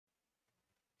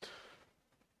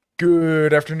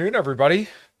Good afternoon, everybody.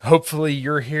 Hopefully,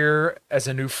 you're here as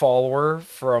a new follower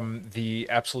from the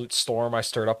absolute storm I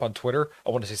stirred up on Twitter.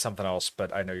 I want to say something else,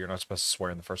 but I know you're not supposed to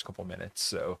swear in the first couple minutes,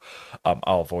 so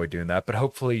I'll avoid doing that. But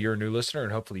hopefully, you're a new listener,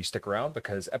 and hopefully, you stick around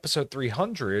because episode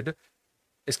 300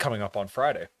 is coming up on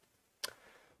Friday.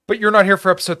 But you're not here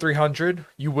for episode 300.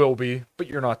 You will be, but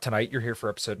you're not tonight. You're here for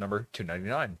episode number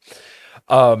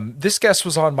 299. This guest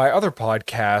was on my other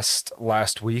podcast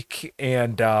last week,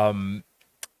 and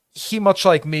he, much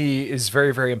like me, is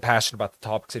very, very impassioned about the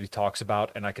topics that he talks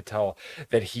about, and I could tell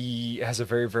that he has a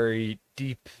very, very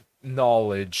deep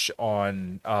knowledge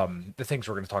on the things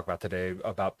we're going to talk about today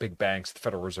about big banks, the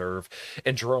Federal Reserve,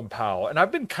 and Jerome Powell. And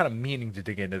I've been kind of meaning to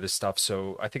dig into this stuff,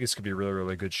 so I think it's going to be a really,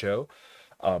 really good show.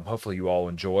 Hopefully you all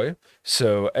enjoy.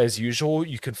 So, as usual,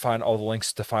 you can find all the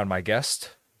links to find my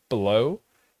guest below.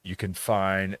 You can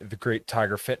find the Great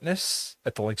Tiger Fitness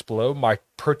at the links below. My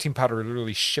protein powder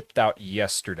literally shipped out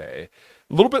yesterday.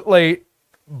 A little bit late,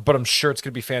 but I'm sure it's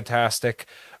going to be fantastic.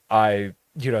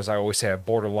 As I always say, I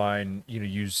borderline,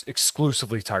 use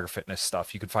exclusively Tiger Fitness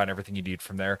stuff. You can find everything you need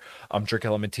from there. Drink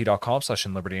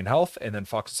LMNT.com/in liberty and health. And then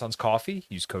Fox & Sons Coffee.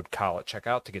 Use code Kyle at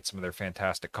checkout to get some of their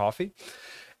fantastic coffee.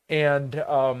 And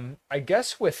I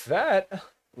guess with that,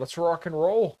 let's rock and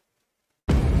roll.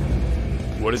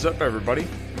 What is up, everybody?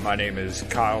 My name is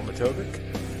Kyle Matovic.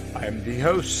 I am the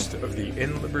host of the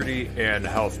In Liberty and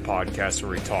Health podcast,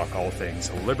 where we talk all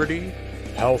things liberty,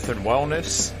 health, and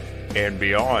wellness, and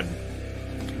beyond.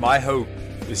 My hope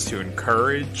is to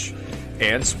encourage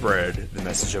and spread the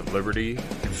message of liberty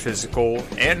and physical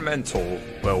and mental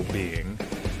well-being.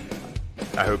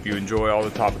 I hope you enjoy all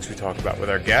the topics we talk about with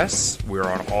our guests. We're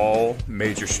on all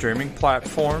major streaming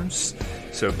platforms,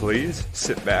 so please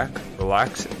sit back,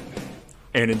 relax,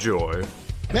 and enjoy.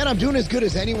 Man, I'm doing as good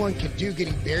as anyone can do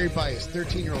getting buried by his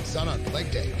 13-year-old son on leg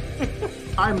day.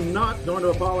 I'm not going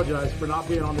to apologize for not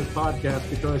being on this podcast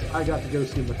because I got to go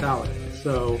see Metallica.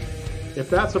 So if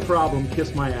that's a problem,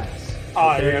 kiss my ass.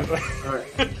 Okay? All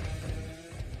right.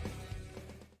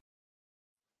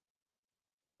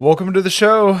 Welcome to the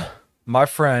show, my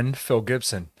friend Phil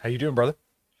Gibson. How you doing, brother?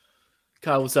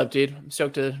 Kyle, what's up, dude? I'm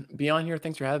stoked to be on here.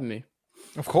 Thanks for having me.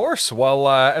 Of course. Well,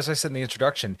 as I said in the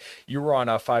introduction, you were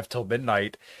on 5 till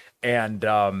midnight, and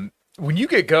when you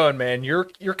get going, man, you're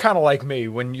kind of like me.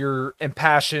 When you're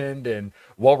impassioned and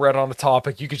well read on a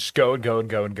topic, you could just go and go and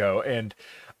go and go. And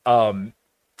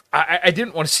I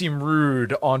didn't want to seem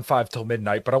rude on 5 till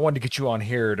midnight, but I wanted to get you on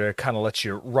here to kind of let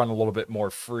you run a little bit more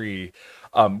free.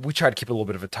 We try to keep a little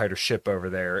bit of a tighter ship over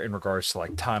there in regards to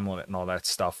like time limit and all that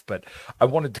stuff. But I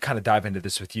wanted to kind of dive into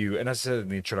this with you. And as I said in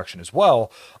the introduction as well,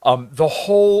 the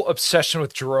whole obsession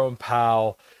with Jerome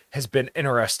Powell has been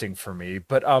interesting for me.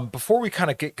 But before we kind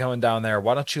of get going down there,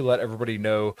 why don't you let everybody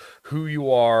know who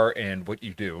you are and what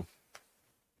you do?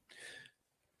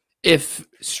 If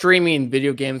streaming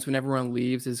video games when everyone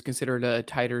leaves is considered a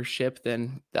tighter ship,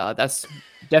 then that's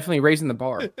definitely raising the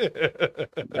bar.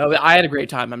 I had a great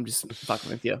time. I'm just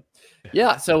fucking with you.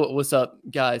 Yeah. So what's up,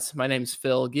 guys? My name's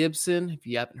Phil Gibson. If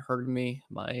you haven't heard of me,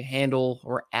 my handle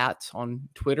or @ on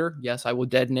Twitter. Yes, I will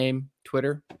dead name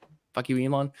Twitter. Fuck you,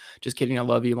 Elon. Just kidding. I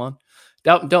love Elon.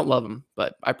 Don't love him,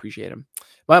 but I appreciate him.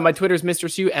 My Twitter is Mr.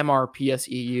 Pseu,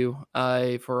 MRPSEU.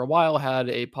 I, for a while,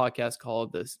 had a podcast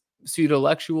called the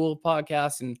Pseudolectual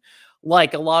podcast, and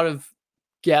like a lot of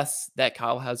guests that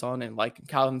Kyle has on, and like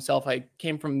Kyle himself, I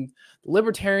came from the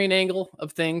libertarian angle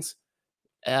of things.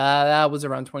 That was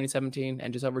around 2017,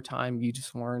 and just over time, you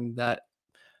just learn that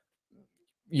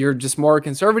you're just more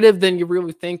conservative than you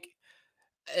really think.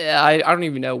 I don't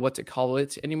even know what to call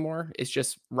it anymore. It's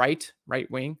just right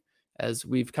wing, as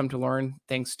we've come to learn,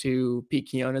 thanks to Pete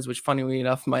Quinones, which funnily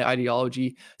enough, my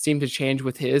ideology seemed to change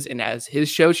with his, and as his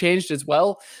show changed as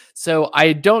well. So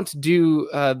I don't do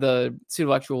the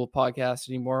Pseudolectual podcast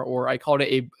anymore, or I called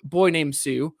it a boy named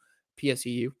Sue,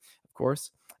 PSEU, of course.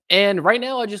 And right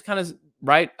now I just kind of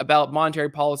write about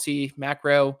monetary policy,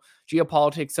 macro,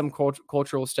 geopolitics, some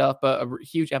cultural stuff, but a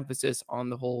huge emphasis on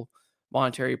the whole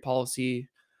monetary policy.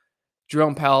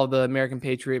 Jerome Powell, the American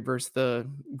patriot versus the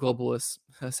globalists,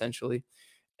 essentially.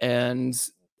 And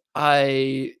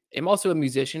I am also a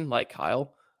musician like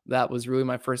Kyle. That was really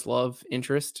my first love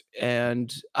interest.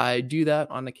 And I do that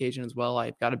on occasion as well.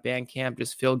 I've got a Bandcamp,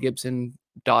 just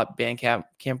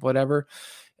philgibson.bandcamp, whatever.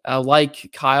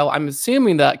 Like Kyle, I'm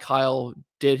assuming that Kyle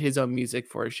did his own music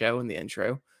for a show in the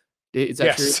intro. Is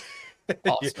that true?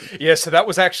 Awesome. Yeah, so that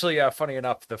was actually funny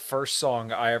enough the first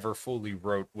song I ever fully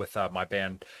wrote with my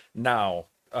band now.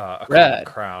 a common Rad.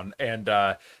 crown. And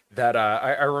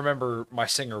I remember my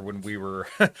singer when we were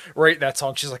writing that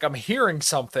song, she's like, I'm hearing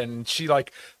something. And she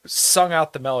like sung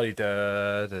out the melody,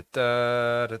 da, da,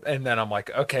 da, da, and then I'm like,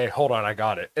 okay, hold on, I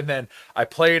got it. And then I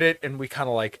played it, and we kind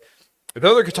of like, the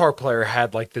other guitar player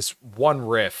had like this one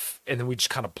riff, and then we just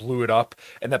kind of blew it up,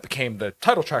 and that became the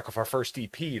title track of our first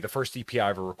EP, the first EP I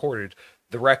ever recorded,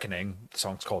 The Reckoning. The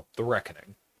song's called The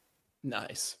Reckoning.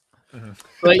 Nice.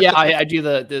 But yeah, I do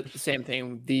the same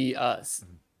thing. The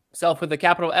self with the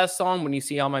capital S song, when you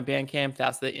see on my Bandcamp,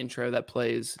 that's the intro that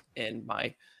plays in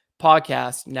my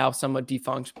podcast, now somewhat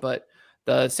defunct, but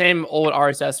the same old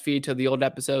RSS feed to the old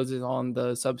episodes is on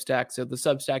the Substack. So the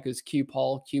Substack is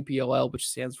QPOL, QPOL, which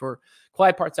stands for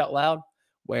Quiet Parts Out Loud,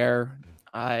 where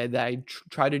I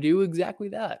try to do exactly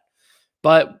that.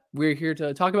 But we're here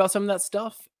to talk about some of that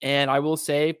stuff. And I will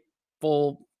say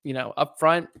full, up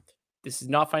front, this is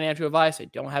not financial advice. I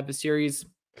don't have a series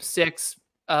 6,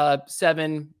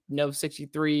 7, no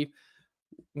 63.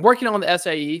 I'm working on the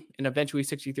SAE and eventually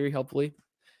 63, hopefully.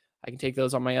 I can take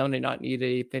those on my own and not need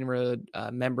a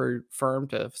FINRA member firm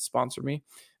to sponsor me.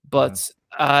 But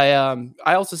I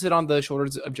also sit on the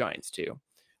shoulders of giants too.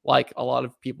 Like a lot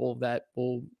of people that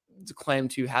will claim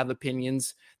to have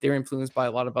opinions, they're influenced by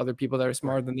a lot of other people that are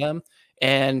smarter than them.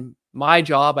 And my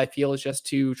job, I feel, is just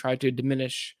to try to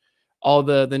diminish all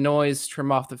the noise,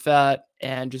 trim off the fat,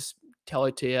 and just tell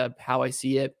it to you how I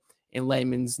see it in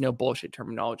layman's no bullshit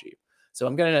terminology. So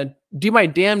I'm going to do my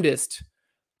damnedest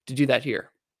to do that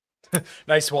here.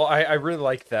 Nice. Well, I really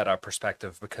like that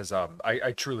perspective, because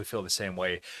I truly feel the same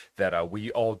way, that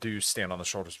we all do stand on the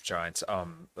shoulders of giants.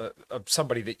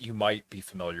 Somebody that you might be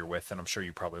familiar with, and I'm sure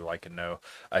you probably like and know,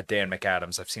 Dan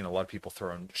McAdams. I've seen a lot of people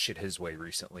throwing shit his way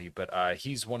recently, but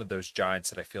he's one of those giants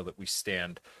that I feel that we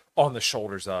stand on the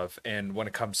shoulders of. And when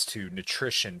it comes to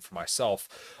nutrition for myself,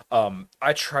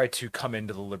 I try to come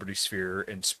into the Liberty Sphere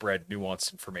and spread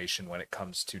nuanced information when it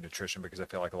comes to nutrition, because I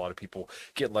feel like a lot of people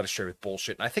get led astray with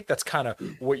bullshit. And I think that's kind of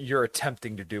what you're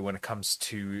attempting to do when it comes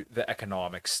to the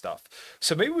economic stuff.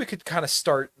 So maybe we could kind of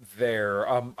start there.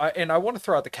 And I want to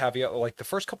throw out the caveat, like the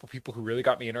first couple people who really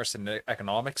got me interested in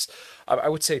economics, I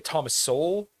would say Thomas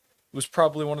Sowell was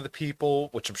probably one of the people,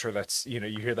 which I'm sure that's, you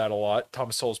hear that a lot.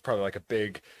 Thomas Sowell is probably like a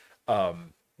big,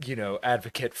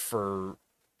 advocate for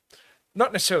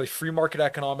not necessarily free market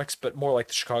economics, but more like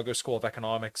the Chicago School of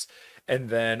Economics. And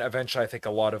then eventually I think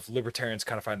a lot of libertarians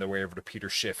kind of find their way over to Peter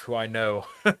Schiff, who I know,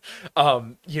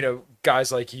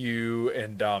 guys like you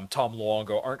and Tom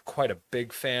Luongo aren't quite a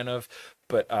big fan of.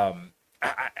 But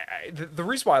the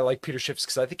reason why I like Peter Schiff is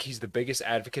because I think he's the biggest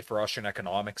advocate for Austrian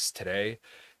economics today.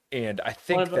 And I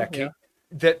think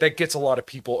that gets a lot of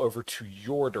people over to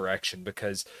your direction,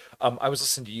 because I was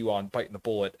listening to you on Biting the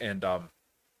Bullet, and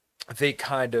they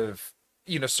kind of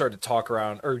started to talk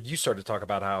around, or you started to talk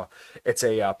about how it's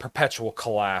a perpetual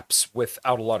collapse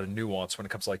without a lot of nuance when it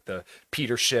comes to like the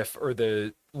Peter Schiff or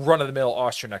the run-of-the-mill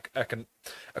Austrian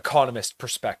economist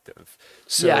perspective.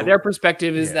 So yeah, their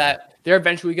perspective is that they're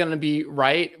eventually going to be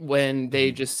right when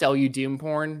they just sell you doom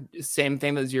porn, same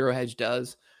thing that Zero Hedge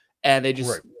does, and they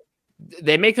just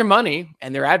they make their money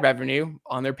and their ad revenue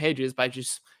on their pages by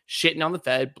just shitting on the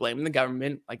Fed, blaming the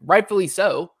government, like rightfully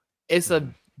so. It's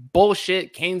a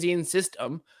bullshit Keynesian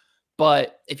system.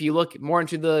 But if you look more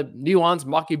into the nuanced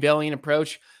Machiavellian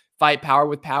approach, fight power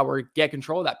with power, get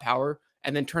control of that power,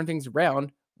 and then turn things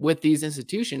around with these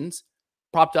institutions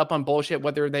propped up on bullshit,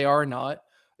 whether they are or not,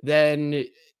 then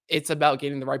it's about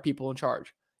getting the right people in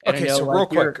charge. And okay, I know, so like, real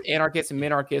quick, anarchists and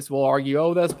minarchists will argue,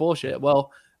 oh, that's bullshit.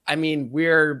 Well, I mean,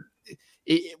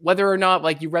 whether or not,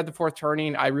 like, you read The Fourth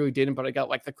Turning, I really didn't, but I got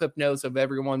like the clip notes of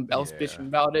everyone else bitching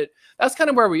about it. That's kind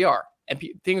of where we are. And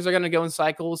things are going to go in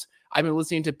cycles. I've been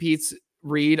listening to Pete's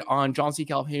read on John C.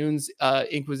 Calhoun's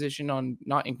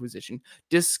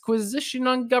disquisition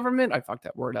on government. I fucked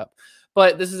that word up.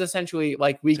 But this is essentially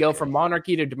like we go from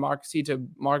monarchy to democracy to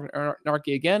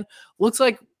monarchy again. Looks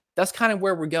like that's kind of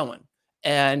where we're going.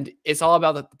 And it's all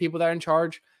about the people that are in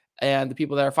charge and the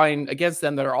people that are fighting against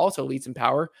them that are also elites in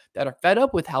power that are fed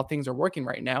up with how things are working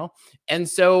right now. And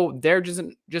so they're just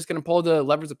going to pull the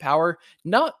levers of power,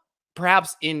 not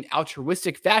perhaps in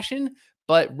altruistic fashion,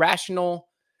 but rational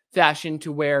fashion,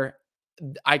 to where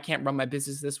I can't run my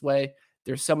business this way.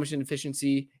 There's so much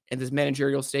inefficiency in this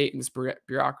managerial state and this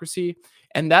bureaucracy.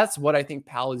 And that's what I think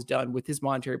Powell has done with his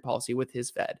monetary policy, with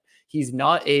his Fed. He's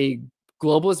not a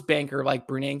globalist banker like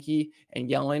Bernanke and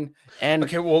Yellen. And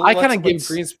okay, well, I kind of give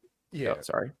Greens. Yeah, oh,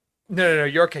 sorry. No,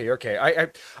 you're okay. You're okay. I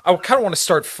kind of want to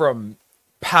start from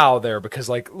Powell there, because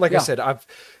like I said,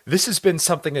 this has been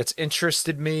something that's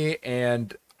interested me,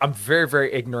 and I'm very,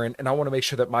 very ignorant, and I want to make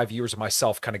sure that my viewers and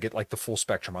myself kind of get like the full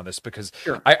spectrum on this, because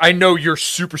Sure. I know you're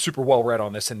super, super well read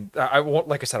on this, and I want,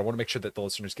 like I said, I want to make sure that the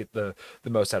listeners get the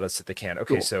most out of this that they can.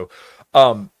 Okay, Cool. so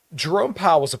Jerome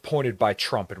Powell was appointed by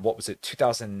Trump in, what was it,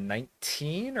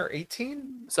 2019 or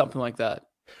 18? Something like that.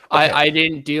 Okay. I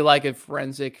didn't do like a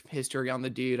forensic history on the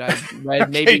dude. I read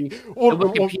Okay. maybe Well, the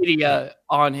Wikipedia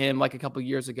on him like a couple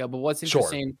years ago. But what's Sure.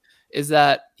 interesting is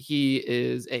that he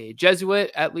is a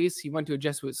Jesuit. At least he went to a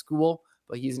Jesuit school,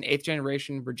 but he's an 8th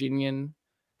generation Virginian.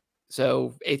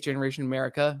 So 8th generation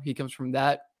America. He comes from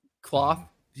that cloth.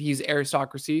 He's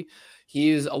aristocracy.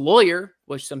 He's a lawyer,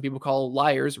 which some people call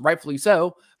liars, rightfully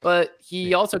so. But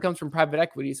he also comes from private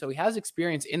equity, so he has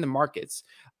experience in the markets.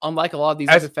 Unlike a lot of these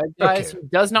other Fed guys, he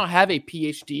does not have a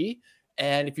PhD.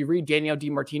 And if you read Danielle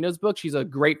DiMartino's book, she's a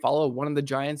great follow, one of the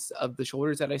giants of the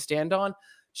shoulders that I stand on.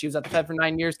 She was at the Fed for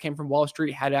 9 years, came from Wall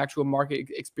Street, had actual market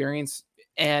experience.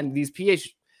 And these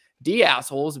PhD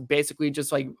assholes basically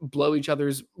just like blow each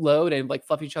other's load and like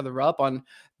fluff each other up on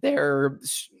their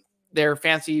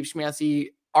fancy schmancy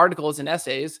articles and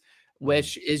essays,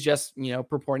 which is just, you know,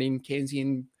 purporting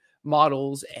Keynesian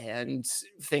models and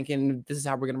thinking this is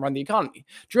how we're going to run the economy.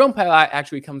 Jerome Powell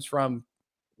actually comes from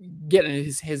getting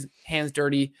his hands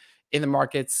dirty in the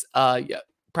markets.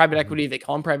 Private equity, they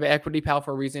call him private equity. Powell,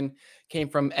 for a reason, came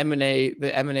from M&A,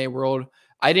 the M&A world.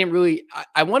 I didn't really,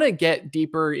 I want to get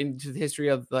deeper into the history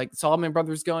of like Solomon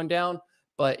Brothers going down,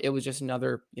 but it was just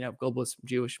another, you know, globalist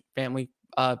Jewish family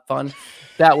fund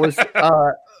that was,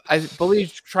 I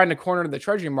believe, trying to corner the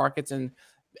treasury markets. And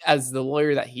as the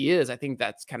lawyer that he is, I think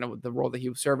that's kind of the role that he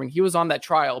was serving. He was on that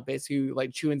trial, basically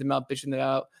like chewing them out, bitching them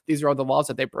out. These are all the laws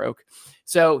that they broke.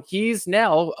 So he's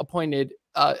now appointed,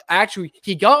 actually,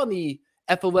 he got on the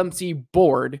FOMC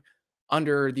board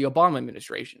under the Obama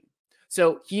administration.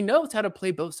 So he knows how to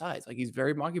play both sides. Like, he's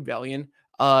very Machiavellian,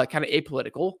 kind of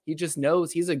apolitical. He just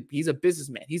knows he's a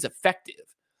businessman. He's effective.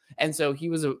 And so he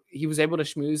was able to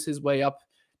schmooze his way up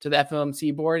to the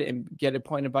FOMC board and get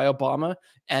appointed by Obama.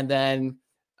 And then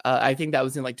I think that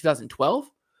was in like 2012.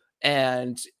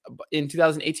 And in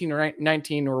 2018 or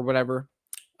 19 or whatever,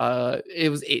 it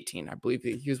was 18, I believe.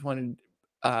 He was wanted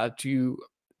to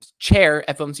chair,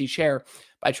 FOMC chair,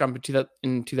 by Trump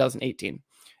in 2018.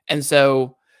 And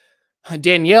so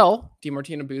Danielle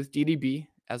DiMartino Booth, DDB,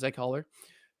 as I call her,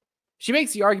 she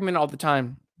makes the argument all the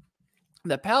time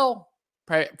that Powell,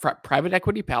 private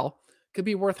equity Powell, could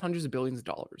be worth hundreds of billions of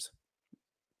dollars.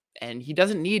 And he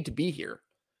doesn't need to be here.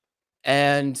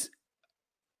 And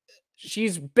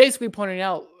she's basically pointing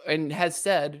out and has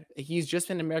said he's just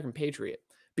an American patriot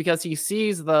because he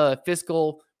sees the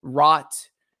fiscal rot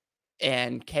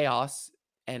and chaos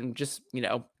and just, you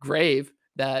know, grave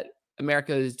that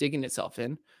America is digging itself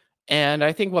in. And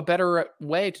I think what better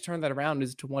way to turn that around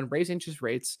is to, one, raise interest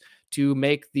rates to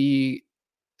make the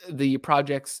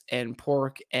projects and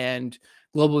pork and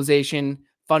globalization,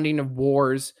 funding of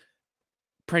wars,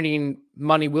 printing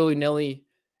money willy-nilly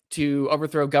to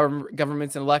overthrow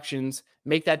governments and elections,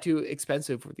 make that too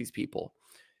expensive for these people.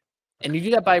 And you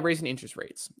do that by raising interest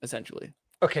rates, essentially.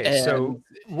 Okay, and so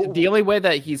the only way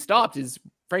that he stopped is,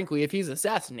 frankly, if he's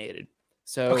assassinated.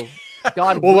 So okay.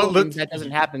 God willing that doesn't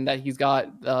happen, that he's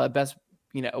got best,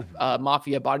 you know,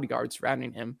 mafia bodyguards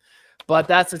surrounding him. But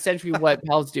that's essentially what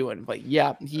Powell's doing. But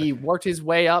yeah, he worked his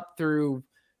way up through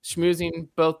schmoozing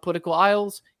both political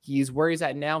aisles. He's where he's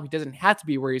at now. He doesn't have to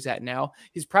be where he's at now.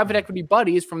 His private equity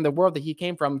buddies from the world that he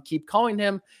came from keep calling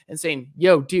him and saying,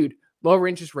 yo, dude, lower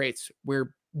interest rates.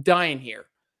 We're dying here.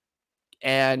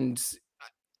 And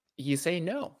he's saying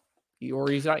no, or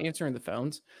he's not answering the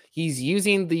phones. He's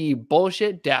using the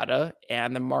bullshit data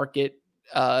and the market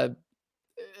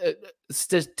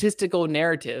statistical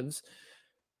narratives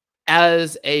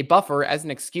as a buffer, as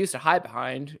an excuse to hide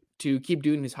behind to keep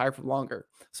doing his hire for longer.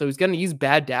 So he's going to use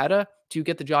bad data to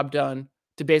get the job done,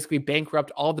 to basically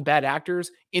bankrupt all the bad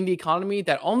actors in the economy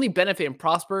that only benefit and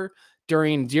prosper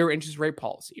during zero interest rate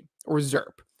policy, or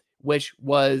ZIRP, which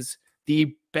was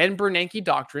the Ben Bernanke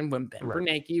doctrine when Ben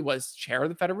Bernanke was chair of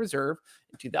the Federal Reserve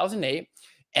in 2008.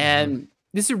 And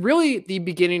this is really the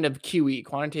beginning of QE,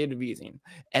 quantitative easing.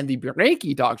 And the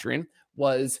Bernanke doctrine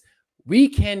was, we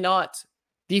cannot,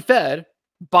 the Fed,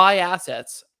 buy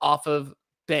assets off of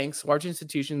banks, large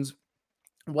institutions,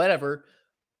 whatever,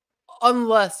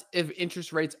 unless if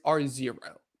interest rates are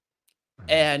zero.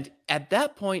 And at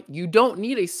that point, you don't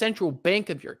need a central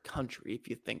bank of your country, if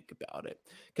you think about it.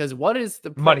 Because what is the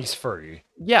point? Money's free.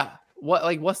 Yeah.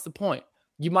 What's the point?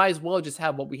 You might as well just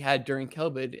have what we had during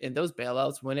COVID and those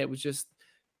bailouts, when it was just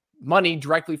money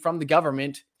directly from the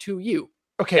government to you.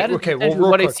 Okay. Okay. Well,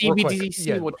 what a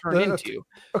CBDC will turn into.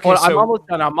 Okay, I'm almost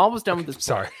done. I'm almost done with this.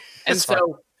 Sorry. And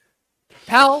so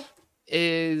Powell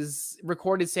is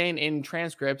recorded saying in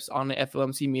transcripts on the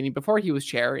FOMC meeting before he was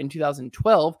chair in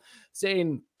 2012,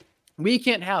 saying, we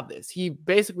can't have this. He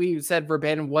basically said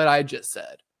verbatim what I just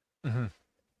said. Mm-hmm.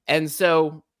 And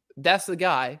so that's the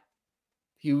guy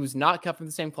who's not cut from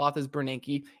the same cloth as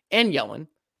Bernanke and Yellen.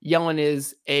 Yellen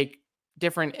is a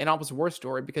different and opposite war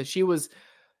story because she was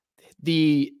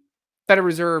the Federal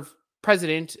Reserve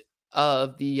president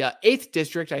of the 8th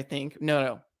district, I think.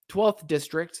 No, 12th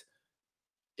district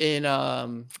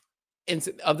of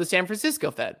the San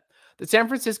Francisco Fed. The San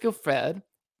Francisco Fed,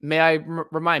 may I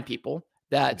remind people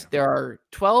that there are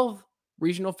 12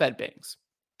 regional Fed banks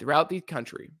throughout the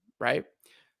country, right?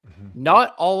 Mm-hmm.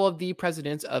 Not all of the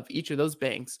presidents of each of those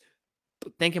banks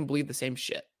think and believe the same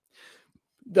shit.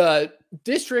 The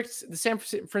district, the San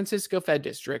Francisco Fed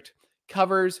district,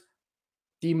 covers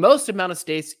the most amount of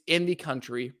states in the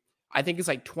country. I think it's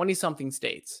like 20-something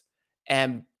states,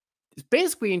 and it's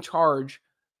basically in charge,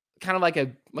 kind of like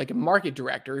a market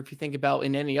director. If you think about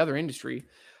in any other industry,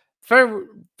 Federal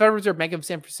Reserve Bank of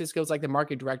San Francisco is like the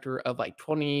market director of like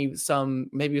 20-some,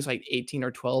 maybe it's like 18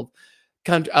 or 12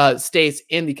 states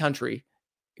in the country,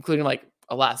 including like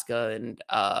Alaska and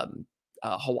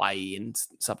Hawaii and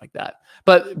stuff like that.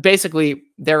 But basically,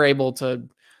 they're able to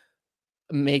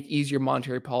make easier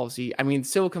monetary policy. I mean,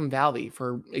 Silicon Valley,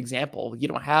 for example, you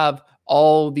don't have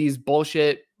all these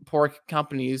bullshit pork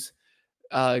companies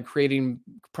creating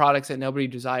products that nobody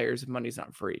desires if money's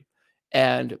not free.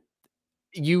 And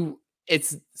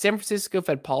it's San Francisco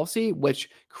Fed policy, which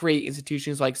create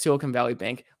institutions like Silicon Valley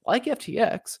Bank, like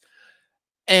FTX,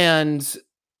 and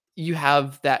you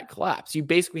have that collapse. You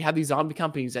basically have these zombie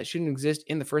companies that shouldn't exist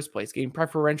in the first place, getting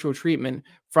preferential treatment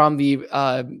from the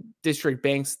district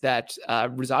banks that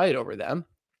reside over them.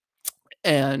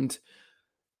 And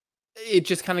it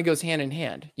just kind of goes hand in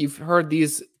hand. You've heard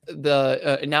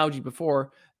the analogy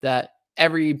before that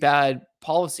every bad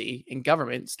policy in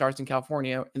government starts in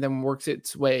California and then works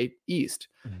its way east.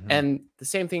 Mm-hmm. And the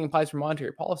same thing applies for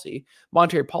monetary policy.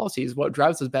 Monetary policy is what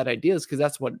drives those bad ideas because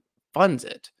that's what funds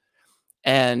it.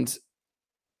 And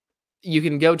you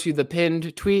can go to the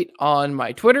pinned tweet on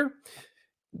my Twitter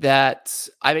that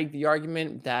I make the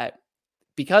argument that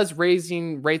because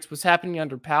raising rates was happening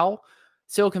under Powell,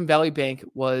 Silicon Valley Bank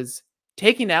was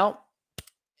taken out,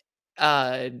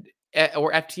 or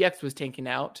FTX was taken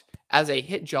out as a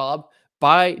hit job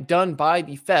done by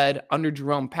the Fed under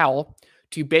Jerome Powell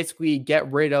to basically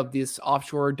get rid of this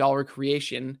offshore dollar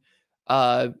creation /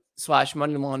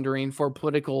 money laundering for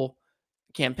political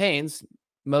campaigns,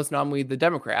 most nominally the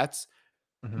Democrats,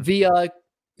 mm-hmm. via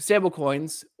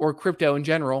stablecoins or crypto in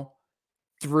general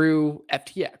through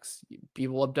FTX.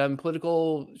 People have done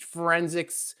political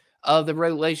forensics of the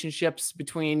relationships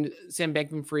between Sam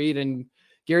Bankman-Fried and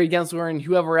Gary Gensler and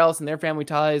whoever else and their family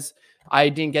ties. I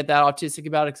didn't get that autistic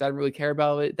about it because I didn't really care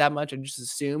about it that much. I just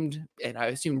assumed, and I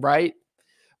assumed right.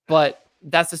 But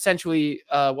that's essentially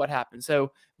what happened.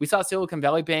 So we saw Silicon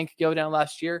Valley Bank go down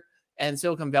last year, and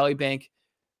Silicon Valley Bank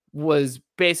was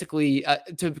basically,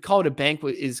 to call it a bank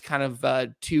is kind of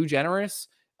too generous.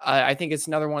 I think it's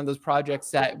another one of those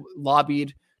projects that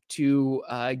lobbied to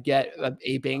get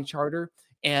a bank charter,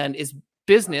 and its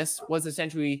business was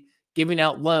essentially giving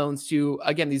out loans to,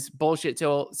 again, these bullshit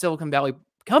Silicon Valley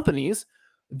companies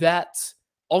that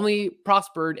only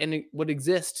prospered and would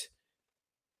exist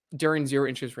during zero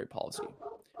interest rate policy.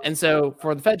 And so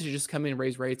for the Fed to just come in and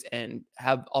raise rates and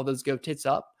have all those go tits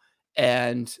up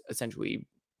and essentially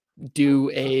do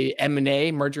a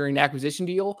M&A, merger and acquisition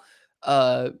deal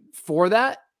for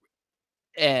that,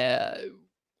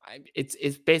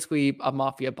 it's basically a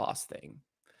mafia boss thing.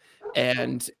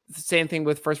 And the same thing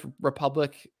with First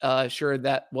Republic. Sure,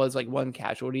 that was like one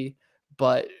casualty,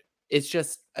 but it's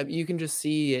just, you can just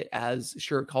see it as,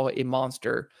 sure, call it a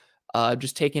monster,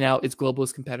 just taking out its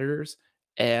globalist competitors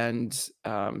and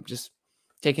just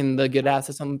taking the good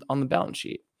assets on the balance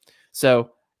sheet.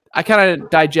 So I kind of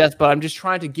digest, but I'm just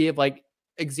trying to give like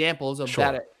examples of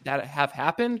sure. that have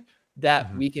happened that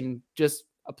mm-hmm. we can just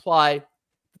apply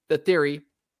the theory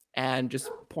and just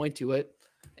point to it.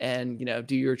 And,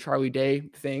 do your Charlie Day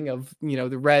thing of,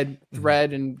 the red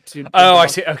thread and to. Oh, I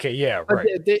see. Okay. Yeah. Right.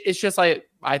 It's just like,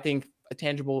 I think, a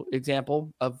tangible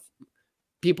example of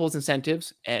people's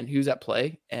incentives and who's at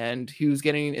play and who's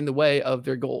getting in the way of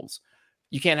their goals.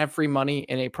 You can't have free money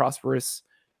in a prosperous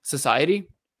society.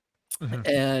 Mm-hmm.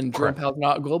 And Jerome Powell's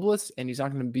not a globalist, and he's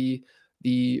not going to be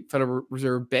the Federal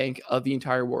Reserve Bank of the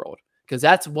entire world. Because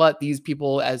that's what these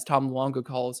people, as Tom Luongo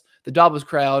calls, the Davos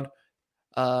crowd.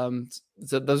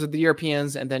 So those are the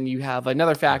Europeans, and then you have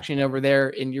another faction over there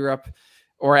in Europe,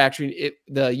 or actually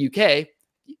the UK.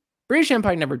 British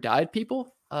Empire never died,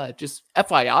 people. Just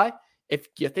FYI, If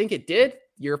you think it did,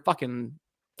 you're fucking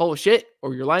full of shit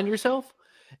or you're lying to yourself.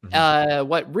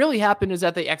 What really happened is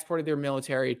that they exported their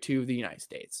military to the United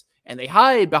States, and they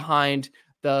hide behind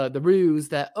the ruse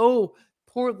that, oh,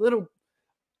 poor little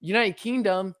United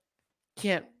Kingdom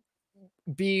can't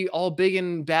be all big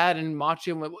and bad and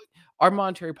macho. Our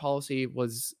monetary policy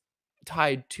was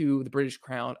tied to the British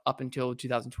crown up until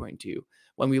 2022.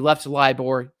 When we left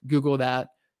LIBOR, Google that.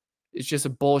 It's just a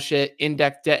bullshit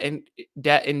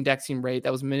debt indexing rate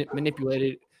that was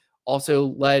manipulated. Also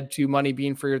led to money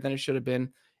being freer than it should have been.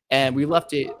 And we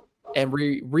left it and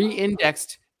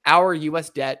re-indexed our U.S.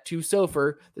 debt to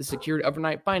SOFR, the secured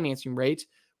overnight financing rate,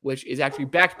 which is actually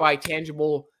backed by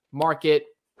tangible market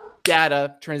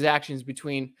data transactions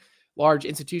between large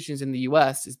institutions in the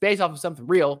U.S. Is based off of something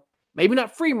real, maybe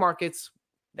not free markets.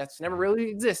 That's never really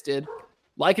existed,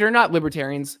 like it or not,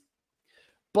 libertarians.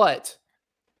 But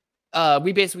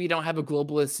we basically don't have a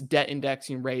globalist debt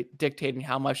indexing rate dictating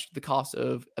how much the cost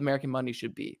of American money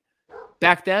should be.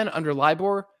 Back then, under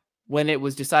LIBOR, when it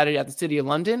was decided at the City of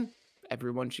London,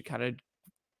 everyone should kind of,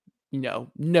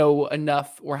 know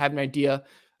enough or have an idea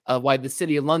of why the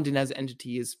City of London as an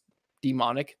entity is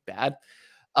demonic, bad.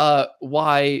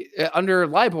 Why under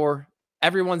LIBOR,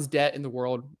 everyone's debt in the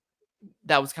world,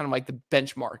 that was kind of like the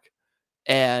benchmark.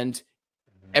 And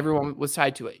everyone was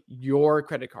tied to it. Your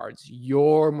credit cards,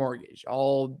 your mortgage,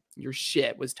 all your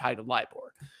shit was tied to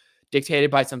LIBOR.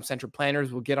 Dictated by some central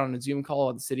planners. We'll get on a Zoom call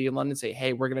at the City of London, say,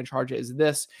 hey, we're going to charge it as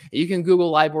this. You can Google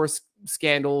LIBOR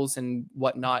scandals and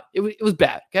whatnot. It was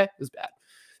bad, okay? It was bad.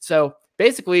 So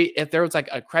basically, if there was like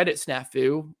a credit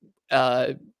snafu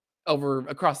over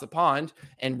across the pond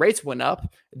and rates went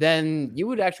up, then you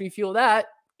would actually feel that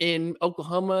in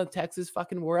Oklahoma, Texas,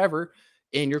 fucking wherever,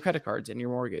 in your credit cards and your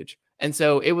mortgage. And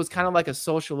so it was kind of like a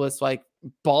socialist, like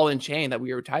ball and chain that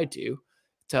we were tied to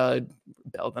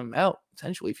bail them out,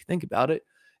 essentially, if you think about it.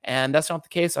 And that's not the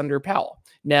case under Powell.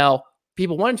 Now,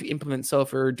 people wanted to implement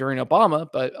SOFR during Obama,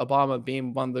 but Obama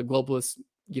being one of the globalist,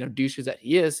 douches that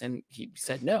he is, and he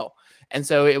said no. And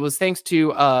so it was thanks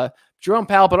to Jerome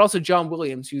Powell, but also John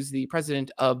Williams, who's the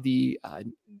president of the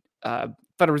Federal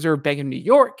Reserve Bank of New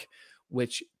York,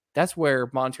 which that's where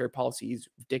monetary policy is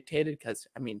dictated, because,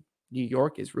 New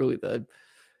York is really the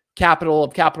capital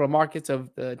of capital markets of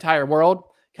the entire world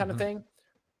kind of thing.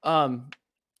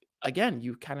 Again,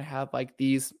 you kind of have like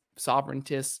these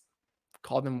sovereigntists,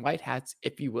 call them white hats,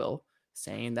 if you will,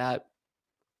 saying that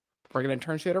we're going to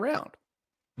turn shit around.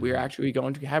 We're actually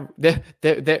going to have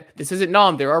this isn't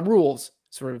norm. There are rules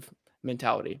sort of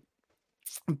mentality.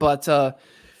 But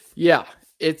yeah,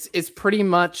 it's pretty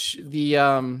much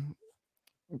the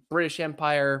British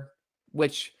Empire,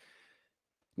 which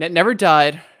never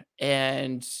died,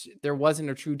 and there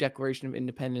wasn't a true declaration of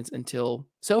independence until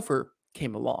SOFR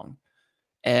came along.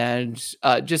 And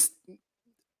just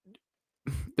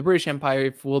the British Empire,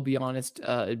 if we'll be honest,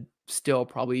 still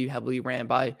probably heavily ran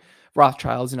by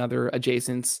Rothschilds and other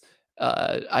adjacents.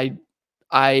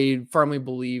 I firmly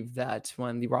believe that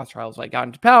when the Rothschilds got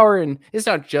into power, and it's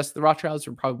not just the Rothschilds,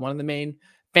 are probably one of the main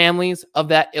families of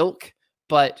that ilk,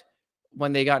 but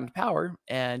when they got into power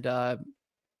and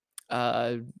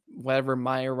whatever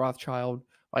Meyer Rothschild,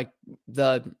 like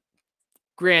the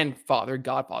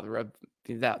godfather of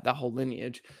that whole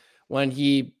lineage, when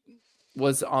he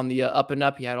was on the up and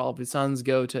up, he had all of his sons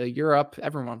go to Europe.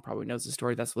 Everyone probably knows the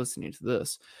story that's listening to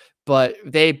this, but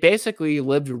they basically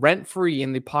lived rent-free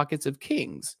in the pockets of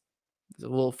kings. There's a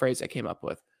little phrase I came up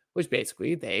with, which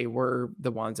basically they were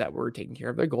the ones that were taking care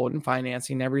of their gold and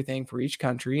financing everything for each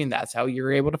country, and that's how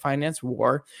you're able to finance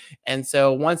war. And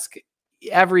so once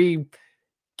every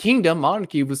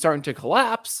monarchy was starting to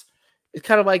collapse, it's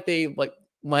kind of like they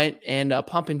went and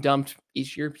pump and dumped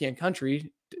each European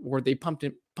country, where they pumped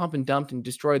and dumped and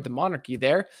destroyed the monarchy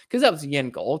there, because that was the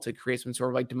end goal, to create some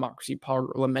sort of democracy,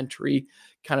 parliamentary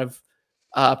kind of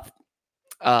I'm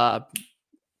trying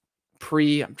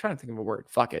to think of a word.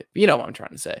 Fuck it. You know what I'm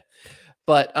trying to say.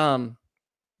 But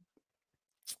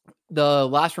the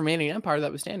last remaining empire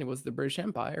that was standing was the British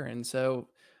Empire. And so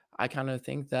I kind of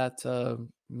think that,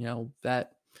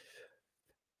 that,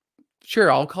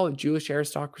 sure, I'll call it Jewish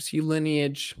aristocracy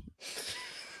lineage,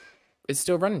 is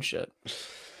still running shit.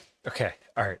 Okay.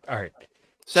 All right.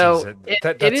 So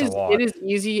That's it is a lot. It is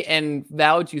easy and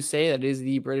valid to say that it is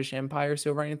the British Empire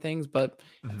still running things, but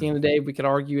at the end of the day, we could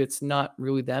argue it's not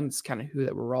really them. It's kind of who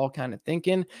that we're all kind of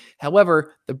thinking.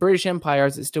 However, the British Empire,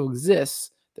 as it still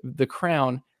exists, the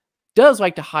crown, does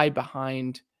like to hide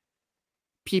behind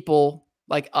people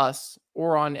like us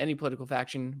or on any political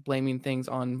faction, blaming things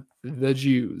on the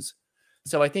Jews.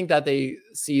 So I think that they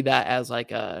see that as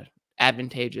like a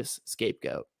advantageous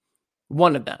scapegoat.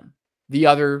 One of them. the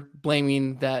other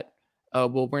blaming that,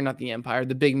 well, we're not the empire,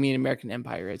 the big mean American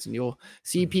empire is. And you'll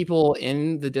see people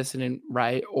in the dissident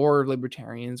right or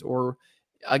libertarians or,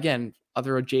 again,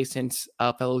 other adjacent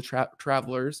fellow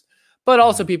travelers, but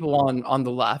also people on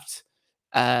the left.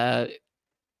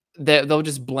 They'll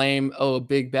just blame, oh, a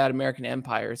big bad American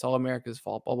empire. It's all America's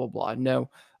fault, blah, blah, blah. No,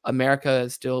 America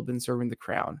has still been serving the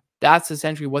crown. That's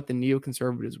essentially what the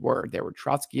neoconservatives were. They were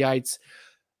Trotskyites.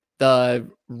 The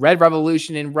Red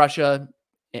Revolution in Russia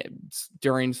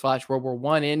during /World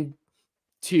War I and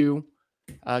II,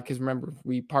 because remember,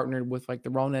 we partnered with like the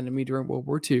wrong enemy during World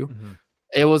War II.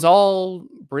 It was all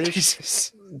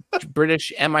British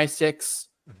MI6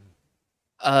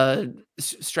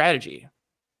 strategy.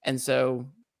 And so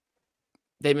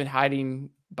they've been hiding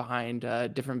behind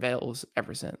different veils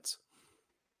ever since.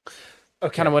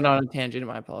 Okay. Kind of went on a tangent.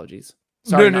 My apologies.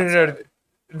 Sorry,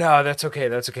 no, that's okay.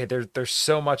 That's okay. There's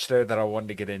so much there that I wanted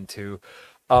to get into.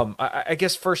 I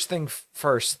guess first thing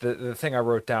first, the thing I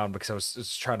wrote down because I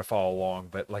was trying to follow along,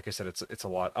 but like I said, it's a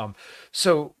lot.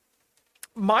 So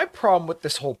my problem with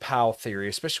this whole Powell theory,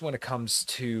 especially when it comes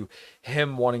to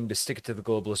him wanting to stick it to the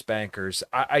globalist bankers,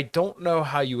 I don't know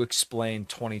how you explain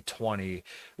 2020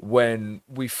 when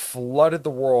we flooded the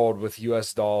world with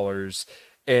US dollars.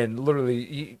 And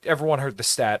literally, everyone heard the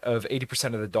stat of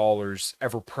 80% of the dollars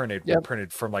ever printed were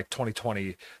printed from like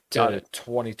 2020 to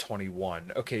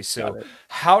 2021. Okay, so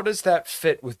how does that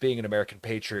fit with being an American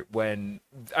patriot when,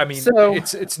 I mean,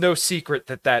 it's no secret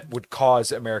that would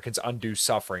cause Americans undue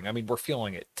suffering. I mean, we're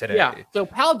feeling it today. Yeah, so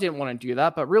Powell didn't want to do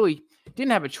that, but really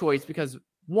didn't have a choice because,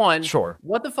 one,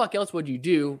 what the fuck else would you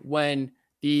do when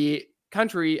the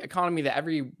economy that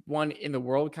everyone in the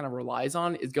world kind of relies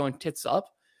on is going tits up?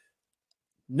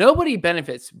 Nobody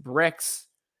benefits. BRICS,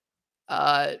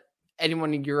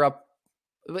 anyone in Europe,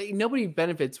 nobody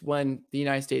benefits when the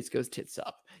United States goes tits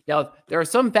up. Now, there are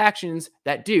some factions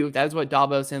that do. That is what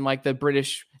Davos and like the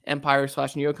British Empire /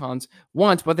 neocons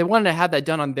want, but they wanted to have that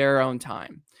done on their own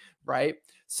time, right?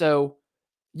 So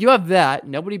you have that.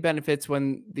 Nobody benefits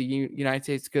when the United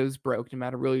States goes broke, no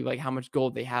matter really like how much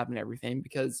gold they have and everything,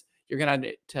 because you're gonna have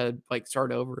to like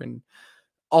start over and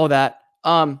all that.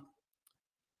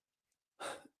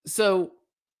 So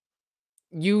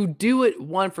you do it,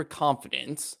 one, for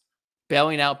confidence,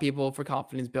 bailing out people for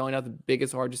confidence, bailing out the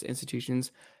biggest, largest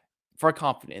institutions for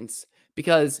confidence,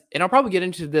 because, and I'll probably get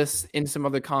into this in some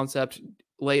other concept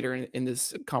later in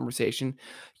this conversation,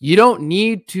 you don't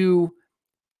need to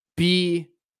be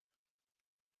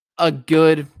a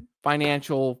good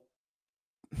financial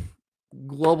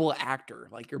global actor.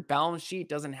 Like your balance sheet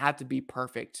doesn't have to be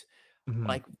perfect.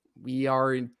 Like we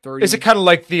are in 30. Is it kind of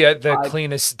like the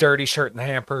cleanest dirty shirt in the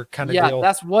hamper kind of deal? Yeah,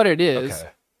 that's what it is. Okay.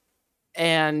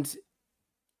 And,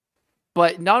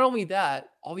 but not only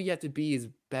that, all you have to be is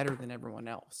better than everyone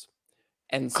else.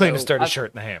 And cleanest dirty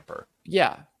shirt in the hamper.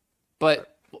 Yeah.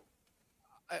 But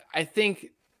I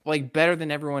think like better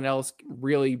than everyone else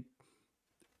really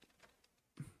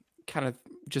kind of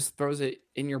just throws it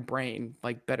in your brain,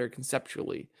 like better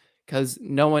conceptually, because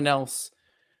no one else,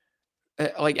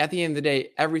 like at the end of the day,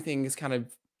 everything is kind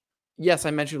of, yes,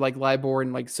 I mentioned like LIBOR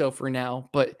and like SOFR now,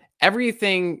 but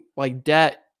everything like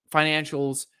debt,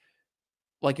 financials,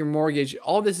 like your mortgage,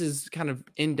 all this is kind of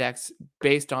indexed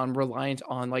based on, reliant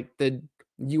on like the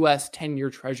US 10-year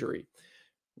treasury,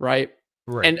 right?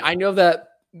 And I know that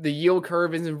the yield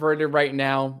curve is inverted right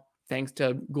now, thanks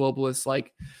to globalists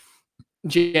like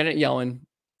Janet Yellen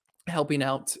helping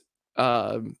out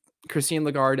Christine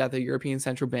Lagarde at the European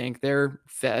Central Bank, their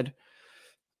Fed,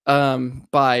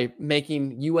 by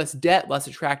making U.S. debt less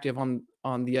attractive on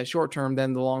the short term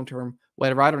than the long term.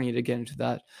 Whatever, I don't need to get into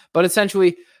that. But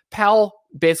essentially, Powell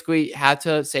basically had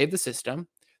to save the system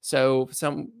so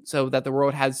that the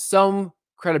world has some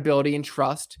credibility and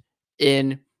trust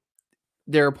in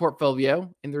their portfolio,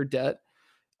 in their debt.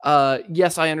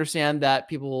 Yes, I understand that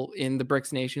people in the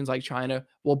BRICS nations like China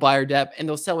will buy our debt and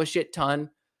they'll sell a shit ton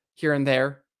here and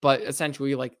there, but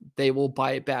essentially like they will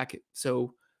buy it back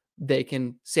so they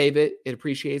can save it. It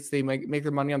appreciates. They make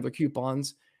their money on their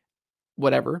coupons,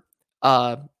 whatever.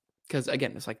 Because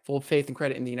again, it's like full faith and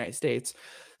credit in the United States.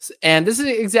 And this is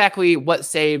exactly what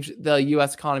saved the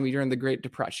U.S. economy during the Great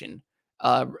Depression.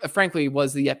 Frankly,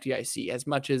 was the FDIC. As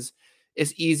much as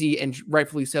it's easy and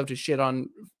rightfully so to shit on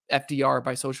FDR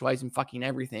by socializing fucking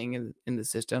everything in the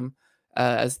system,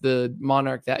 as the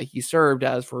monarch that he served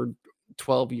as for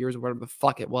 12 years or whatever the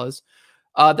fuck it was.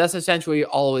 That's essentially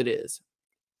all it is.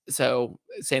 So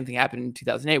same thing happened in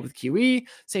 2008 with QE.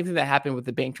 Same thing that happened with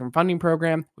the Bank Term Funding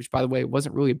Program, which, by the way,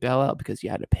 wasn't really a bailout because you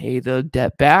had to pay the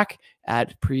debt back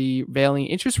at prevailing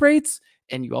interest rates.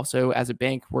 And you also, as a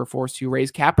bank, were forced to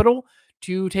raise capital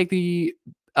to take the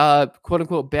quote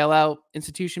unquote bailout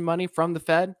institution money from the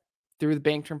Fed through the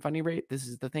bank term funding rate. This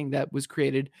is the thing that was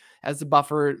created as the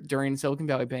buffer during Silicon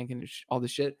Valley Bank and all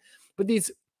this shit. But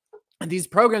these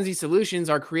programs, these solutions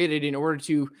are created in order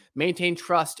to maintain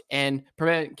trust and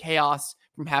prevent chaos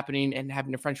from happening and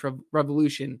having a French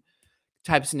Revolution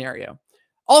type scenario.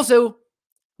 Also,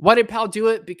 why did Powell do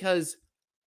it? Because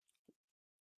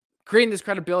creating this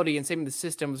credibility and saving the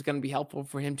system was going to be helpful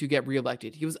for him to get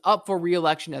reelected. He was up for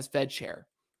reelection as Fed chair.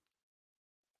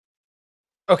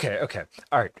 Okay.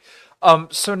 All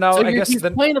right. So now I guess he's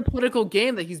playing a political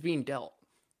game that he's being dealt.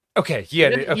 Okay. Yeah.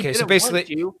 Okay. So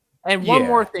basically, and one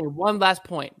more thing, one last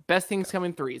point. Best things come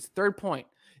in threes. Third point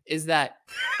is that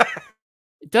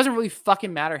it doesn't really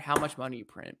fucking matter how much money you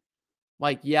print.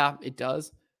 Like, yeah, it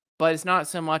does, but it's not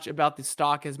so much about the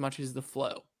stock as much as the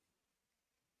flow.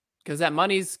 Because that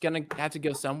money's going to have to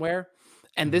go somewhere.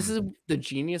 And this is the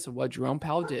genius of what Jerome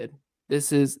Powell did.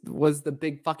 This was the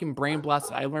big fucking brain blast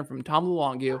that I learned from Tom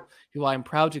Luongo, who I'm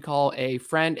proud to call a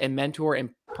friend and mentor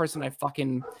and person I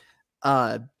fucking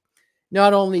not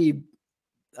only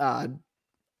I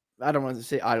don't want to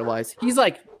say idolize. He's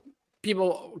like,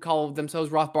 people call themselves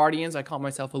Rothbardians. I call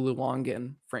myself a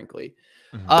Luongan, frankly.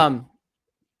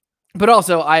 But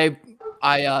also I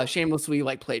shamelessly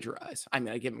like plagiarize. I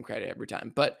mean, I give him credit every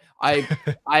time, but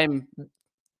I'm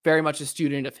very much a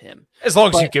student of him. As long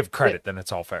as you give credit, then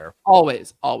it's all fair.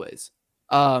 Always.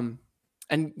 And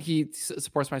he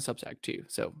supports my Substack too,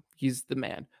 so he's the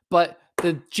man. But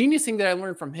the genius thing that I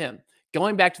learned from him,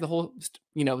 going back to the whole,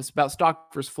 it's about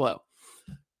stock versus flow.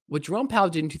 What Jerome Powell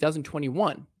did in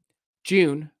 2021,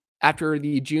 June, after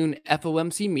the June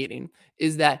FOMC meeting,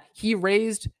 is that he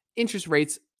raised interest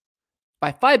rates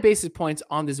by 5 basis points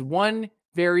on this one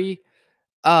very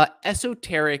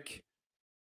esoteric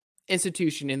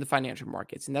institution in the financial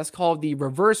markets, and that's called the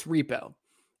reverse repo.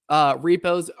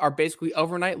 Repos are basically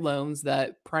overnight loans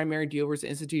that primary dealers,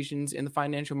 institutions in the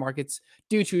financial markets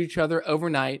do to each other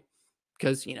overnight,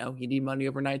 because you need money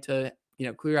overnight to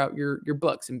clear out your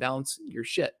books and balance your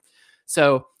shit.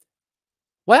 So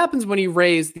what happens when you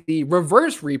raise the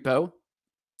reverse repo?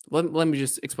 Let me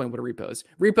just explain what a repo is.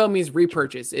 Repo means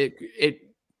repurchase. It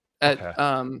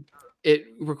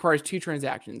requires 2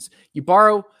 transactions. You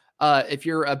borrow, if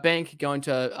you're a bank going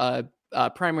to a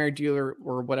primary dealer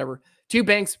or whatever, 2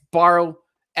 banks borrow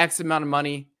X amount of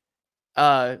money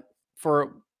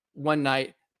for one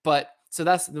night. But so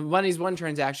that's the money's one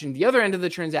transaction. The other end of the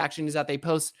transaction is that they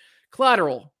post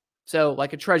collateral. So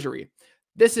like a treasury.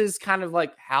 This is kind of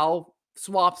like how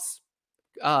swaps,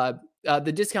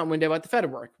 the discount window at the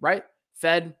Fed work, right?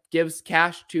 Fed gives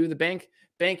cash to the bank.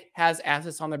 Bank has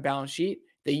assets on their balance sheet.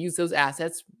 They use those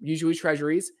assets, usually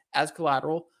treasuries, as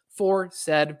collateral for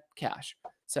said cash.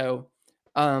 So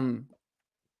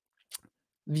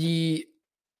the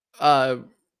Fed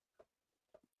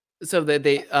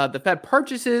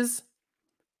purchases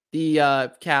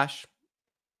the cash,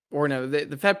 or no,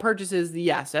 the Fed purchases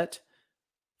the asset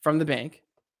from the bank,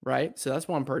 right? So that's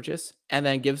one purchase, and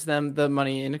then gives them the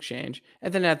money in exchange.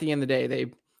 And then at the end of the day,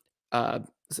 they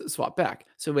swap back.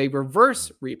 So a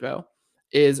reverse repo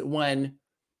is when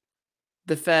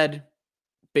the Fed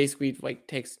basically like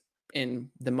takes in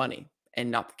the money and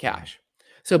not the cash.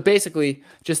 So basically,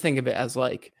 just think of it as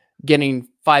like getting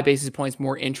 5 basis points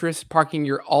more interest,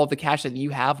 parking all the cash that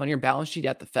you have on your balance sheet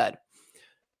at the Fed.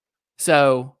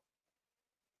 So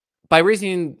by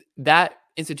raising that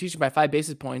institution by 5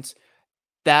 basis points,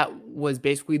 that was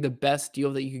basically the best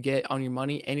deal that you could get on your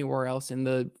money anywhere else in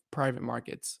the private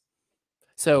markets.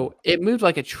 So it moved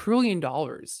like $1 trillion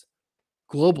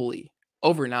globally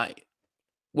overnight,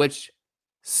 which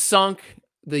sunk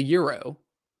the euro.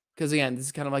 Because again, this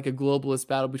is kind of like a globalist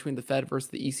battle between the Fed versus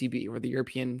the ECB, or the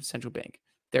European Central Bank,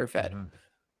 their Fed.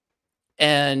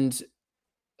 And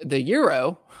the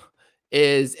euro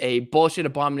is a bullshit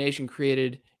abomination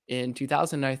created in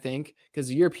 2000, I think, because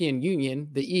the European Union,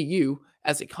 the EU,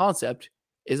 as a concept,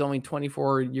 is only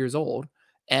 24 years old.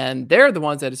 And they're the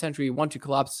ones that essentially want to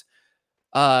collapse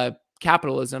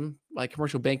capitalism, like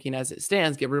commercial banking as it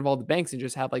stands, get rid of all the banks and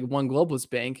just have like one globalist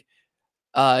bank,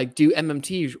 do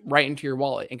MMT right into your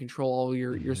wallet and control all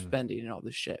your spending and all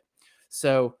this shit.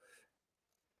 So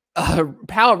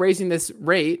Powell raising this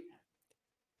rate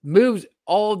moved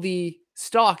all the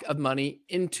stock of money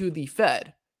into the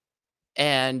Fed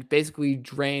and basically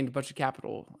drained a bunch of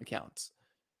capital accounts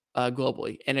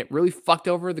globally. And it really fucked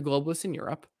over the globalists in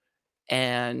Europe.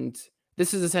 And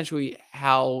this is essentially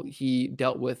how he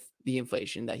dealt with the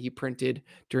inflation that he printed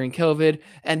during COVID.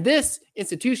 And this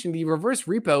institution, the reverse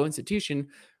repo institution,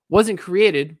 wasn't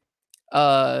created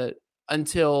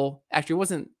until, actually it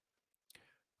wasn't,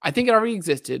 I think it already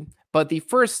existed, But the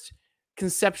first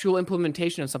conceptual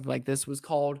implementation of something like this was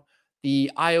called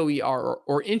the IOER,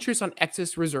 or interest on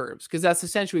excess reserves, because that's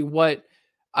essentially what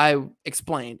I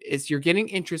explained. Is you're getting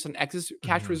interest on excess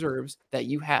cash reserves that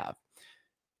you have,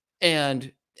 and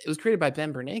it was created by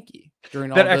Ben Bernanke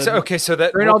during all the okay. So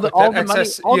that during real all the quick, all that the money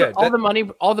excess, all yeah, the all that- the money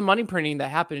all the money printing that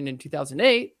happened in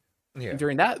 2008 yeah.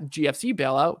 during that GFC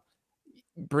bailout.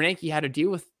 Bernanke had to deal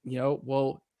with,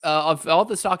 if all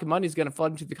the stock and money is going to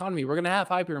flood into the economy, we're going to have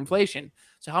hyperinflation.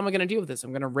 So how am I going to deal with this?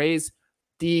 I'm going to raise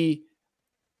the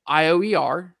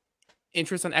IOER,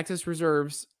 interest on excess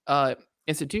reserves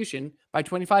institution, by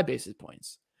 25 basis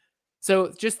points.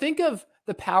 So just think of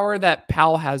the power that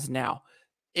Powell has now.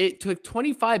 It took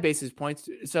 25 basis points,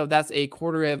 so that's a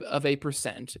quarter of a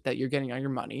percent that you're getting on your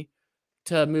money,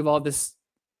 to move all this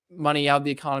money out of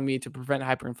the economy to prevent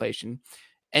hyperinflation.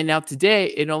 And now today,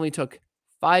 it only took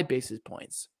 5 basis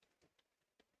points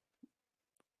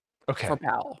for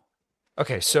Powell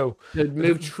Okay, so to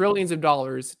move trillions of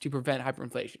dollars to prevent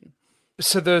hyperinflation.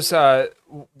 so those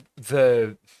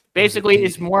Basically,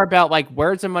 it's more about like,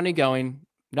 where's the money going,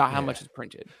 not how much is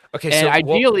printed. Okay, and so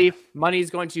ideally, money is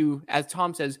going to, as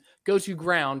Tom says, go to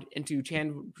ground into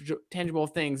tangible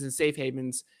things and safe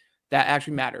havens that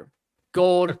actually matter: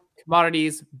 gold,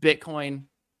 commodities, Bitcoin,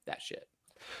 that shit.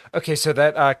 Okay, so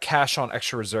that cash on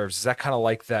extra reserves, is that kind of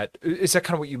like that? Is that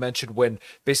kind of what you mentioned when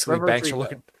basically Reverse banks repo. are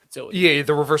looking? So Yeah,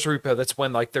 the reverse repo. That's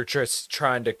when like they're just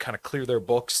trying to kind of clear their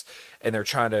books and they're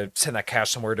trying to send that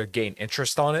cash somewhere to gain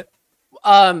interest on it.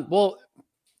 Well,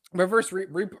 reverse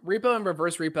repo and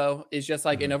reverse repo is just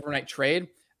like an overnight trade.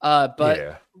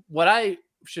 But what I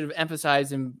should have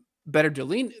emphasized and better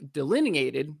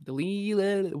delineated,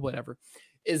 whatever,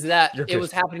 is that it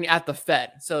was happening at the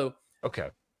Fed. So okay,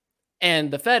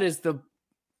 and the Fed is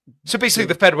so basically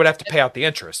the Fed would have to pay out the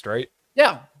interest, right?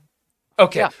 Yeah.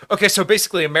 Okay. Yeah. Okay. So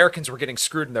basically, Americans were getting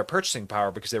screwed in their purchasing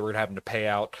power because they were having to pay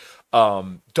out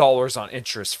dollars on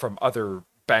interest from other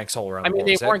banks all around. I mean,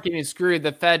 they weren't getting screwed.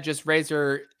 The Fed just raised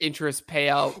their interest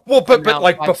payout. Well, but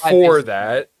like before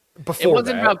that, it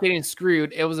wasn't about getting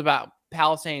screwed. It was about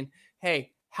Powell saying,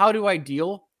 "Hey, how do I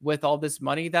deal with all this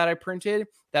money that I printed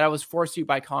that I was forced to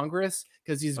by Congress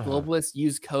because these globalists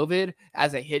use COVID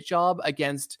as a hit job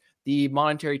against the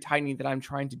monetary tightening that I'm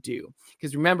trying to do?"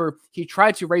 Because remember, he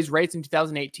tried to raise rates in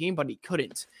 2018, but he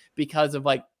couldn't because of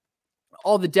like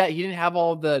all the debt. He didn't have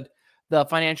all the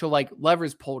financial like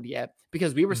levers pulled yet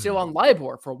because we were still on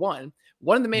LIBOR for one.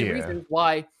 One of the main reasons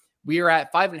why we are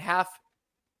at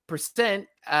 5.5%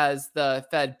 as the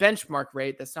Fed benchmark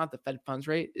rate. That's not the Fed funds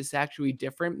rate. It's actually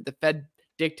different. The Fed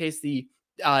dictates the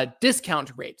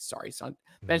discount rate. Sorry, so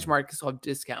benchmark is called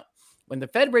discount. When the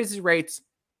Fed raises rates,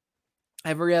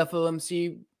 every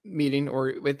FOMC meeting, or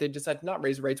if they decide to not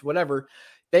raise rates, whatever,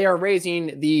 they are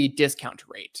raising the discount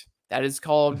rate. That is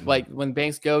called, like when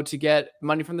banks go to get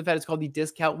money from the Fed, it's called the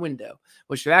discount window,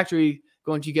 which are actually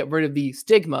going to get rid of the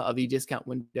stigma of the discount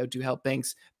window to help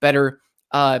banks better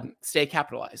stay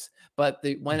capitalized. But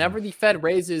whenever the Fed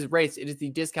raises rates, it is the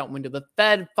discount window. The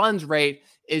Fed funds rate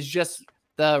is just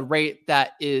the rate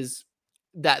that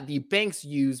the banks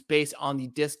use based on the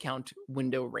discount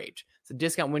window rate. So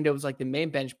discount window is like the main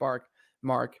benchmark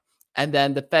mark, and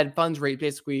then the Fed funds rate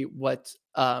basically what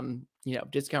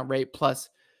discount rate plus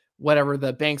whatever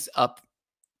the bank's up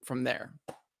from there.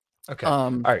 Okay.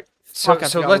 All right. So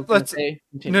let's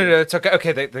no, it's okay.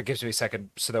 Okay, that gives me a second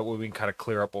so that we can kind of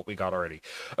clear up what we got already.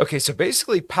 Okay, so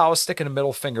basically Powell's sticking a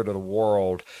middle finger to the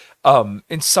world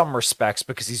in some respects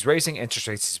because he's raising interest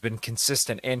rates. He's been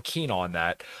consistent and keen on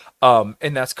that.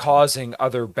 And that's causing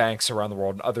other banks around the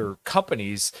world and other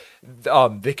companies,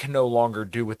 they can no longer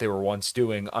do what they were once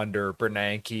doing under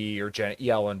Bernanke or Janet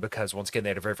Yellen because once again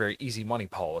they had a very, very easy money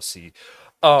policy.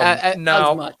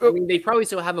 Now, much. I mean, they probably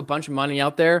still have a bunch of money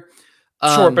out there.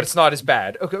 Sure, but it's not as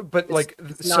bad. Okay, but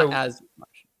it's not as much.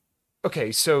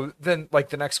 Okay, so then like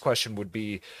the next question would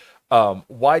be,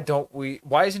 why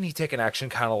isn't he taking action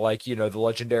kind of like, the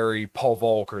legendary Paul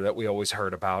Volcker that we always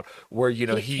heard about where, he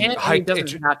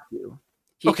doesn't have to.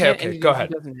 Okay, go ahead.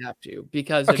 He doesn't have to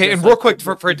because and real quick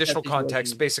for additional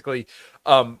context, basically,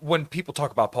 when people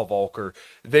talk about Paul Volcker,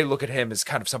 they look at him as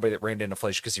kind of somebody that reined in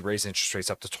inflation because he raised interest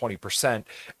rates up to 20%.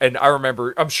 And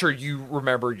I'm sure you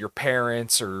remember your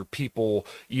parents or people,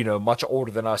 much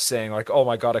older than us saying like, "Oh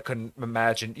my God, I couldn't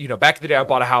imagine." back in the day, I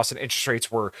bought a house and interest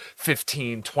rates were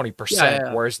 15,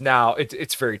 20%, whereas now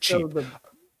it's very cheap.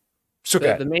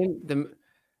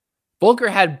 Volcker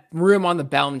had room on the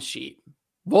balance sheet.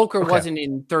 Volcker wasn't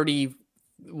in 30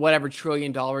 whatever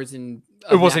trillion dollars in.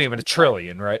 It wasn't even a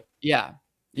trillion, right? Yeah.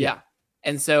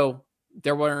 And so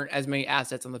there weren't as many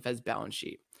assets on the Fed's balance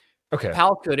sheet. Okay.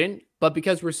 Powell couldn't, but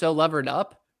because we're so levered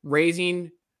up,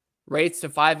 raising rates to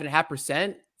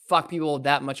 5.5% fuck people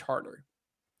that much harder.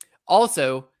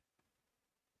 Also,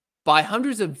 by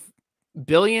hundreds of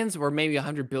billions, or maybe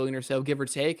 100 billion or so, give or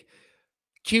take,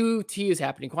 QT is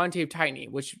happening, quantitative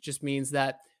tightening, which just means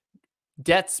that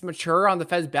debts mature on the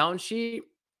Fed's balance sheet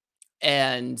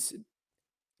and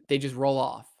they just roll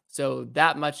off. So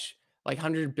that much, like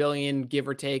 100 billion, give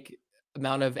or take,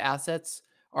 amount of assets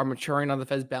are maturing on the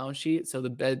Fed's balance sheet. So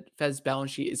the Fed's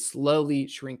balance sheet is slowly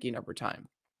shrinking over time.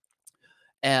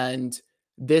 And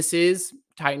this is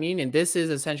tightening, and this is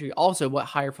essentially also what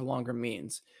higher for longer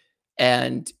means.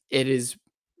 And it is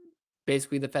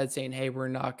basically the Fed saying, hey, we're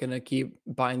not going to keep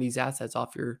buying these assets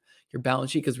off your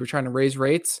balance sheet because we're trying to raise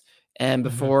rates. And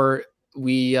before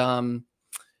we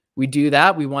do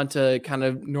that, we want to kind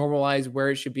of normalize where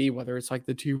it should be, whether it's like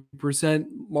the 2%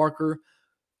 marker,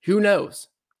 who knows?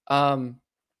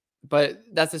 But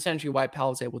that's essentially why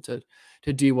Powell is able to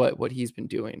do what he's been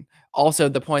doing. Also,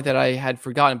 the point that I had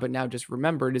forgotten, but now just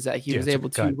remembered, is that he was able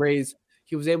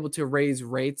to raise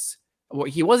rates. Well,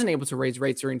 he wasn't able to raise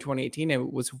rates during 2018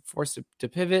 and was forced to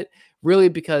pivot, really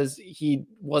because he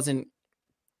wasn't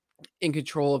in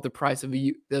control of the price of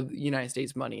the United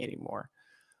States money anymore.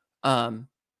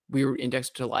 We were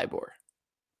indexed to LIBOR.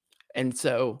 And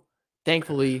so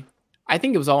thankfully, I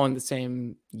think it was all in the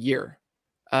same year.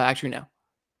 Actually, no.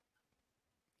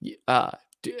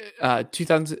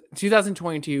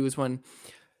 2022 is when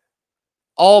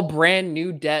all brand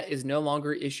new debt is no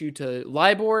longer issued to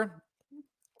LIBOR.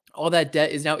 All that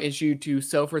debt is now issued to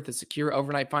SOFR, the secure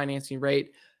overnight financing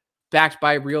rate, backed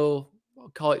by real, I'll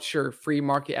call it, free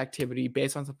market activity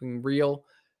based on something real.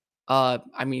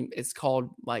 I mean, it's called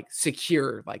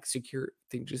secure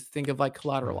thing. Just think of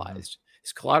collateralized.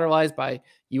 It's collateralized by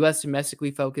U.S.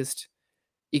 domestically focused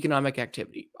economic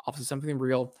activity. Also something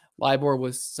real. LIBOR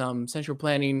was some central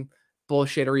planning,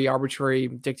 bullshittery, arbitrary,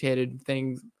 dictated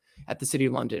things at the City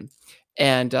of London.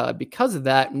 And because of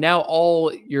that, now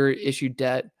all your issued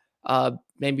debt,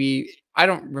 maybe, I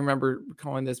don't remember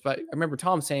calling this, but I remember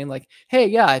Tom saying hey,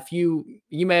 yeah, if you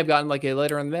may have gotten a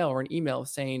letter in the mail or an email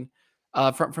saying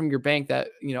from your bank that,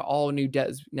 all new debt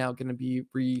is now going to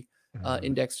be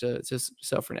indexed to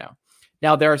SOFR now.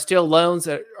 Now, there are still loans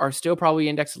that are still probably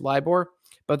indexed to LIBOR,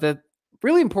 but the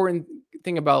really important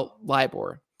thing about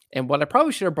LIBOR, and what I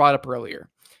probably should have brought up earlier,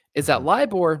 is that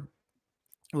LIBOR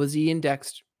was the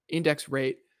index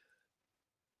rate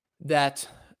that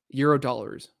euro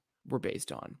dollars were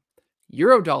based on.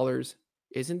 Euro dollars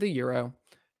isn't the euro.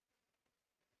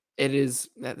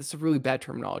 That's a really bad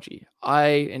terminology.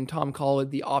 I and Tom call it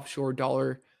the offshore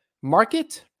dollar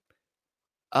market.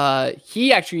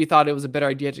 He actually thought it was a better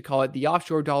idea to call it the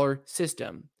offshore dollar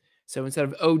system. So instead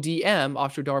of ODM,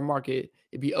 offshore dollar market,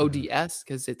 it'd be ODS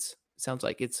because it sounds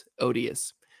like it's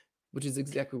odious, which is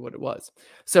exactly what it was.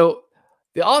 So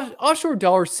the offshore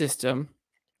dollar system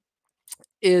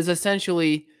is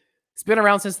essentially, it's been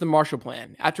around since the Marshall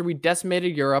Plan. After we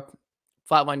decimated Europe,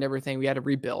 flatlined everything, we had to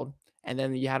rebuild. And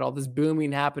then you had all this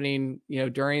booming happening,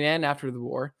 during and after the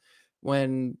war,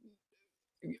 when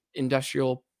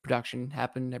industrial production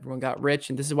happened, everyone got rich.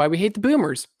 And this is why we hate the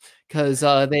boomers, because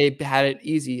they had it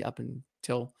easy up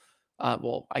until,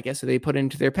 I guess if they put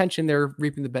into their pension, they're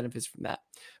reaping the benefits from that.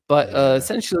 But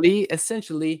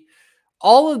essentially,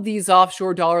 all of these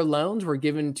offshore dollar loans were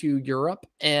given to Europe,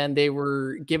 and they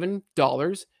were given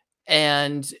dollars,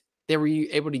 and they were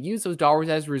able to use those dollars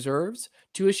as reserves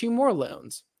to issue more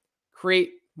loans,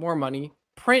 create more money,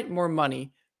 print more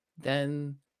money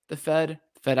than the Fed.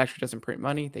 The Fed actually doesn't print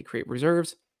money. They create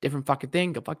reserves. Different fucking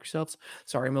thing. Go fuck yourselves.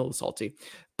 Sorry, I'm a little salty.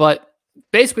 But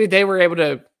basically, they were able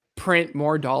to print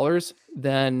more dollars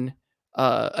than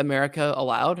America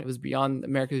allowed. It was beyond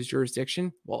America's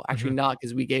jurisdiction. Well, actually not,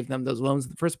 because we gave them those loans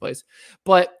in the first place.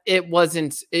 But it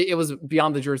wasn't. It was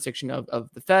beyond the jurisdiction of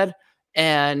the Fed.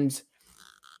 And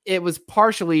it was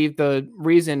partially the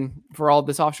reason for all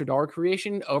this offshore dollar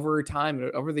creation over time,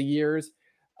 over the years.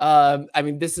 I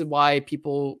mean, this is why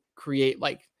people create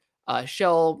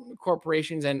shell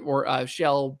corporations or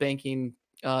shell banking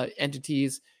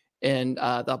entities in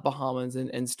the Bahamas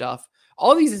and stuff.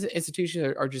 All these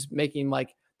institutions are just making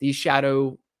these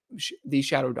shadow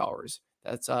dollars.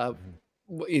 That's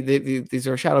these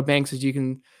are shadow banks, as you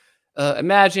can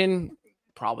imagine,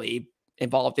 probably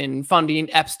involved in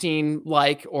funding Epstein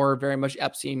or very much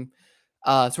Epstein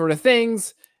sort of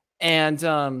things.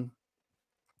 And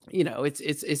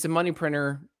it's a money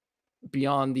printer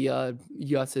beyond the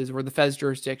US's or the Fed's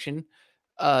jurisdiction,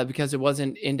 because it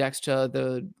wasn't indexed to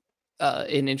the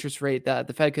an interest rate that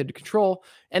the Fed could control.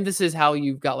 And this is how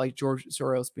you've got George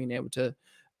Soros being able to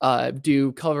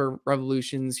do color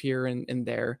revolutions here and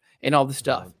there and all this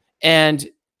stuff. And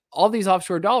all these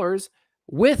offshore dollars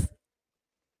with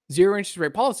zero interest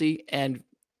rate policy and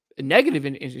a negative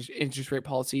interest rate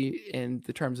policy in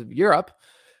the terms of Europe.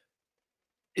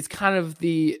 It's kind of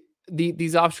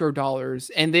these offshore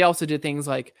dollars. And they also did things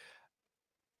like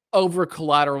over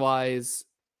collateralize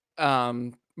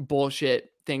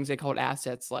bullshit things they called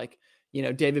assets, like, you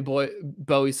know, David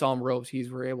Bowie Psalm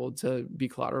royalties were able to be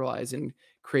collateralized and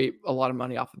create a lot of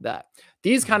money off of that.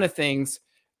 These kind of things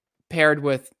paired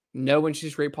with no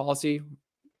interest rate policy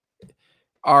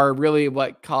are really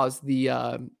what caused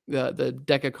the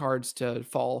deck of cards to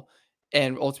fall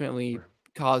and ultimately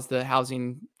caused the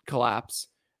housing collapse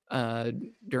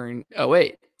during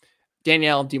 2008.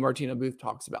 Danielle DiMartino Booth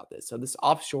talks about this. So this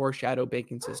offshore shadow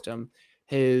banking system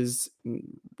is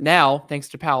now, thanks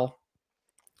to Powell,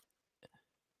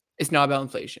 it's not about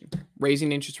inflation.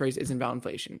 Raising interest rates isn't about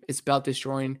inflation. It's about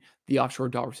destroying the offshore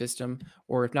dollar system,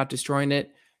 or if not destroying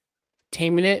it,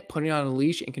 taming it, putting it on a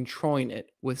leash, and controlling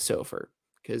it with SOFR.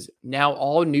 Because now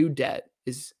all new debt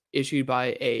is issued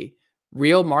by a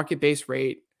real market-based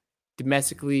rate,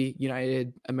 domestically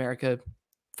United States/American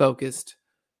focused,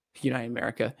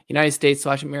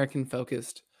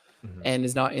 and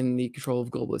is not in the control of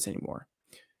globalists anymore.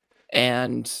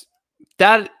 And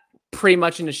that pretty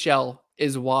much in a shell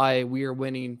is why we are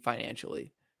winning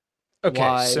financially.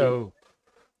 Okay, so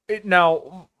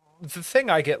now the thing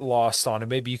I get lost on, and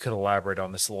maybe you could elaborate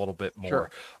on this a little bit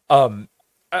more. Sure.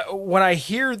 When I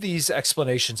hear these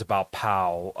explanations about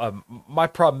Powell, my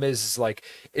problem is like,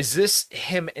 is this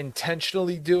him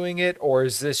intentionally doing it, or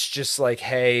is this just like,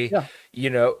 hey, you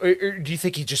know, or do you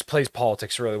think he just plays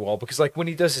politics really well? Because like when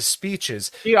he does his speeches,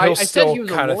 I said he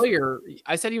was a lawyer.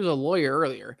 I said he was a lawyer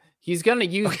earlier. He's gonna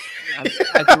use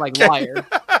as in like liar,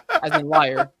 as in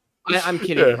liar. I'm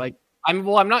kidding. Yeah. Like I'm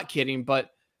not kidding, but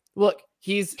look,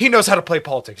 he knows how to play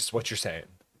politics. Is what you're saying?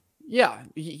 Yeah,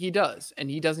 he does, and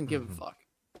he doesn't give a fuck.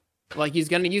 Like he's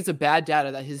going to use the bad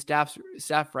data that his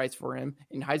staff writes for him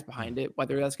and hides behind it,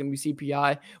 whether that's going to be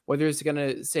CPI, whether it's going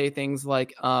to say things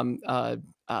like,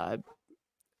 it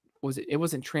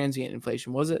wasn't transient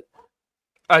inflation, was it?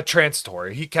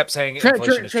 Transitory. He kept saying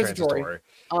inflation is transitory.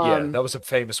 Yeah, that was a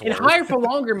famous word. And higher for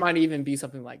longer might even be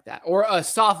something like that, or a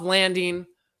soft landing.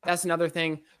 That's another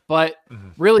thing. But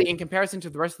really, in comparison to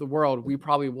the rest of the world, we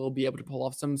probably will be able to pull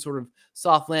off some sort of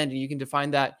soft landing. You can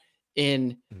define that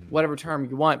in whatever term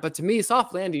you want. But to me,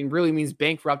 soft landing really means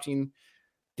bankrupting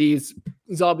these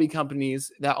zombie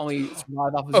companies that only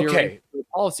survive off of zero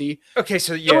policy. Okay,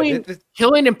 so yeah,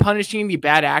 killing and punishing the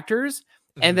bad actors.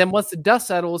 And then once the dust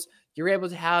settles, you're able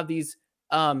to have these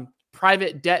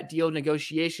private debt deal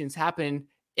negotiations happen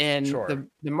in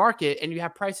the market, and you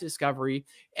have price discovery.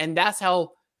 And that's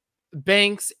how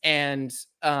banks and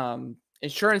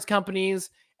insurance companies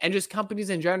and just companies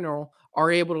in general are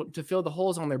able to fill the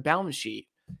holes on their balance sheet,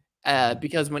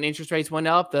 because when interest rates went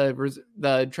up,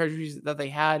 the treasuries that they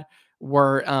had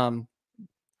were,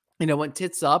 went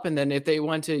tits up. And then if they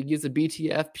want to use the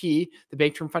BTFP, the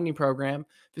Bank Term Funding Program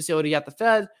facility at the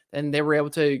Fed, then they were able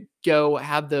to go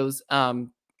have those, not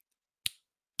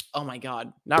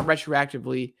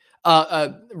retroactively,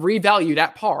 revalued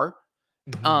at par.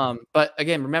 But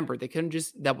again, remember, they couldn't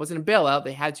just, that wasn't a bailout.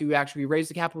 They had to actually raise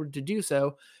the capital to do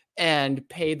so and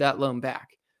pay that loan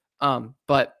back.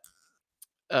 But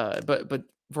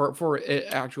for an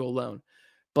actual loan,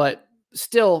 but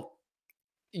still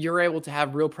you're able to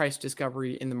have real price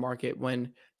discovery in the market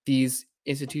when these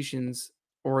institutions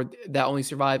or that only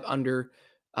survive under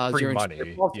zero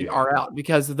interest policy are out.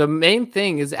 Because the main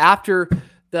thing is, after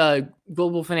the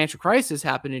global financial crisis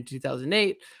happened in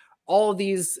 2008, all of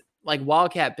these like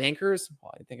wildcat bankers,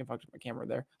 I think I fucked up my camera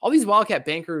there. All these wildcat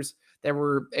bankers that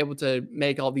were able to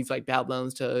make all these like bad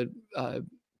loans to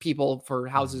people for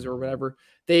houses or whatever,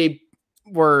 they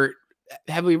were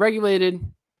heavily regulated.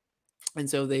 And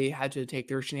so they had to take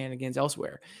their shenanigans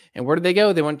elsewhere. And where did they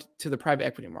go? They went to the private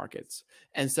equity markets.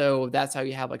 And so that's how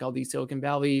you have like all these Silicon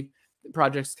Valley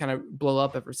projects kind of blow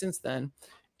up ever since then.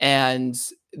 And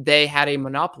they had a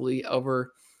monopoly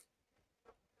over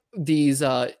these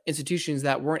institutions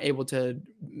that weren't able to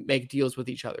make deals with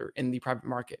each other in the private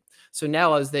market. So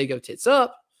now as they go tits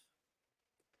up,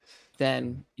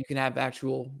 then you can have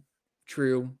actual,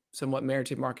 true, somewhat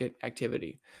merited market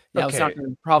activity. Now it's not going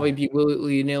to probably be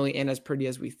willy-nilly and as pretty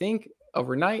as we think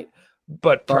overnight,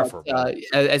 but preferable.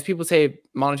 As people say,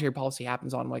 monetary policy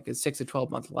happens on like a 6 to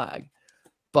 12 month lag.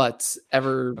 But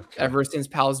ever since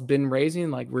Powell's been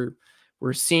raising, like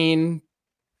we're seeing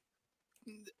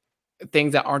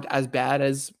things that aren't as bad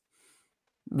as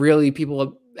really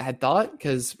people had thought,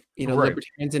 because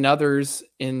libertarians and others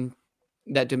in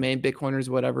that domain, Bitcoiners,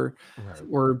 whatever, Right.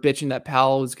 were bitching that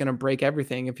Powell is going to break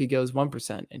everything if he goes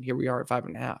 1%. And here we are at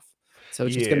 5.5%. So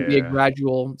it's just going to be a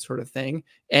gradual sort of thing.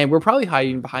 And we're probably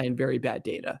hiding behind very bad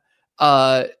data.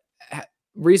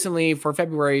 Recently for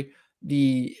February,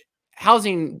 the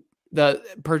housing, the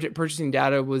purchasing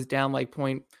data was down like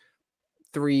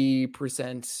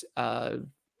 0.3%.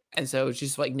 And so it's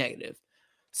just like negative.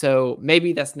 So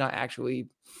maybe that's not actually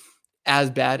as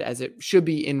bad as it should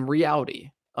be in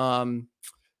reality.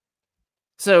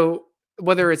 So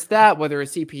whether it's that, whether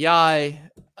it's CPI,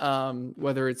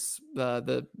 whether it's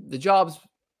the jobs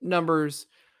numbers,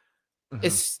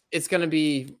 it's going to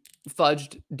be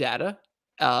fudged data.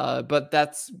 But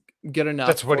that's good enough.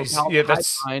 That's what he's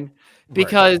that's fine.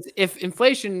 Because if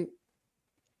inflation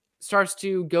starts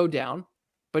to go down,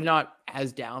 but not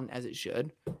as down as it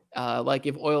should, like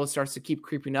if oil starts to keep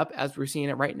creeping up as we're seeing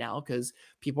it right now, because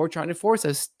people are trying to force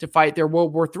us to fight their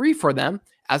World War III for them,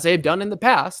 as they've done in the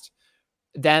past,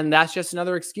 then that's just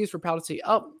another excuse for Powell to say,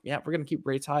 oh, yeah, we're going to keep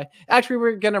rates high. Actually,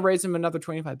 we're going to raise them another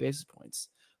 25 basis points,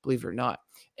 believe it or not.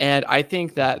 And I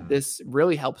think that this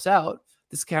really helps out.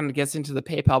 This kind of gets into the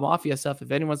PayPal mafia stuff.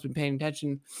 If anyone's been paying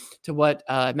attention to what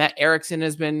Matt Erickson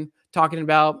has been talking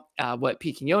about, what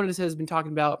Pete Quinones has been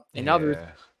talking about, and others,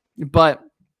 but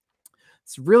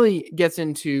this really gets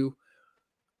into,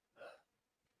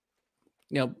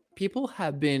 people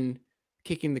have been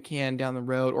kicking the can down the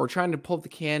road or trying to pull the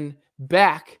can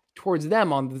back towards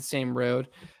them on the same road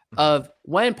of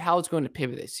when Powell's going to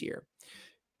pivot this year.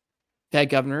 Fed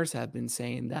governors have been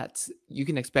saying that you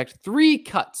can expect 3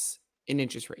 cuts in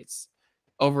interest rates.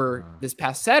 Over this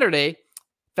past Saturday,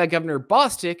 Fed Governor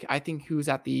Bostic, I think who's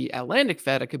at the Atlantic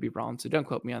Fed, I could be wrong, so don't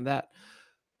quote me on that,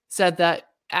 said that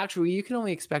actually you can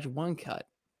only expect 1 cut,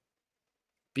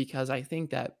 because I think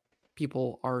that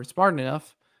people are smart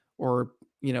enough, or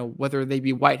whether they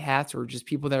be white hats or just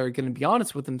people that are going to be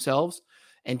honest with themselves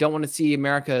and don't want to see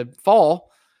America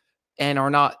fall and are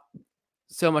not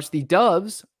so much the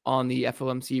doves on the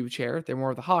FOMC chair, they're more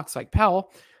of the hawks like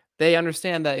Powell. They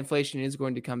understand that inflation is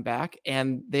going to come back,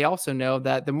 and they also know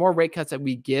that the more rate cuts that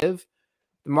we give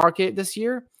the market this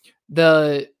year,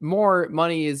 the more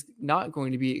money is not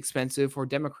going to be expensive for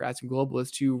Democrats and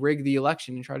globalists to rig the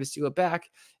election and try to steal it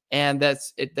back. And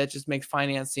that just makes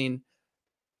financing,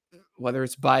 whether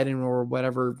it's Biden or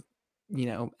whatever,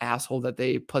 asshole that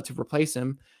they put to replace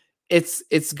him,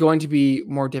 it's going to be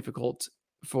more difficult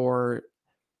for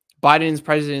Biden's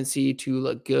presidency to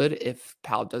look good if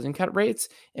Powell doesn't cut rates.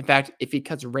 In fact, if he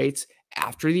cuts rates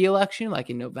after the election, like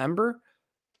in November,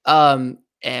 and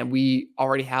we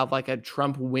already have like a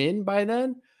Trump win by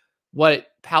then, what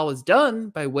Powell has done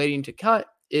by waiting to cut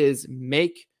is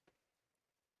make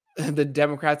the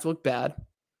Democrats look bad.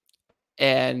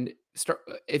 And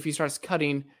if he starts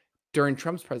cutting during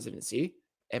Trump's presidency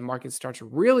and markets start to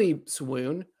really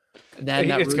swoon, then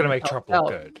it's going to make Trump look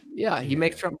good. Yeah, he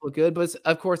makes Trump look good. But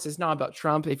of course, it's not about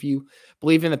Trump. If you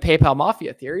believe in the PayPal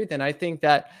mafia theory, then I think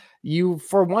that you,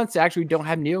 for once, actually don't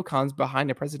have neocons behind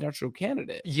a presidential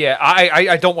candidate. Yeah,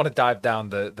 I don't want to dive down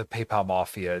the PayPal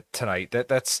mafia tonight.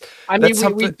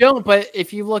 We don't. But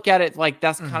if you look at it, like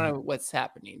that's kind of what's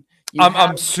happening.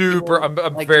 I'm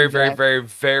very, very, very,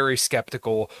 very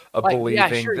skeptical of believing.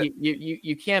 Yeah, sure,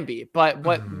 you can be, but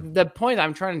what the point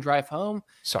I'm trying to drive home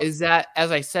is that,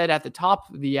 as I said at the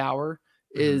top of the hour,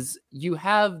 is you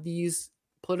have these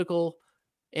political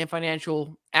and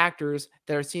financial actors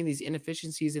that are seeing these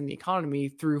inefficiencies in the economy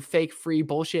through fake free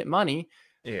bullshit money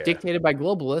dictated by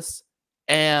globalists.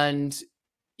 And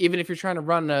even if you're trying to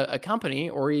run a company,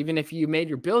 or even if you made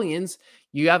your billions,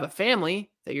 you have a family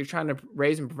that you're trying to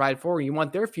raise and provide for, and you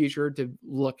want their future to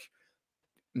look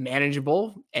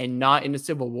manageable and not in a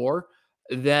civil war,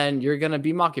 then you're going to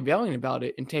be Machiavellian about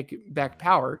it and take back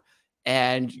power.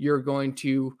 And you're going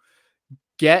to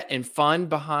get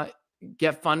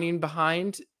funding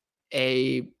behind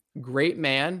a great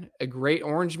man, a great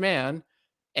orange man,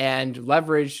 and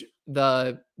leverage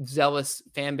the zealous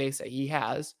fan base that he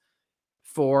has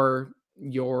for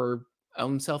your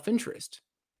own self-interest.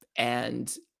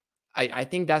 And I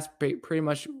think that's pretty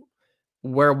much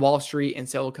where Wall Street and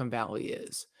Silicon Valley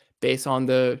is, based on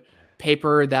the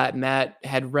paper that Matt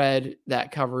had read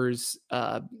that covers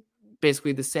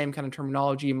basically the same kind of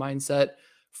terminology mindset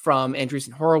from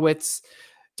Andreessen Horowitz.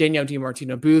 Danielle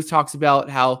DiMartino Booth talks about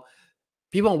how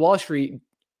people on Wall Street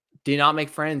did not make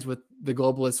friends with the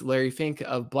globalist Larry Fink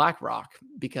of BlackRock,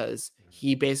 because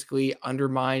he basically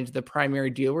undermined the primary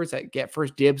dealers that get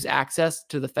first dibs access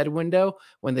to the Fed window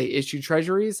when they issue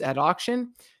treasuries at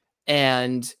auction.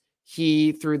 And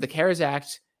he, through the CARES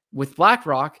Act with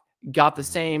BlackRock, got the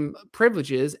same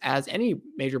privileges as any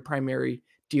major primary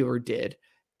dealer did.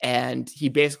 and he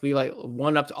basically like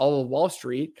won up to all of Wall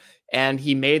Street, and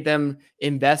he made them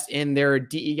invest in their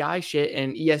DEI shit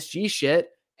and ESG shit.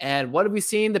 And what have we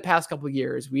seen the past couple of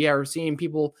years? We are seeing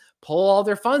people pull all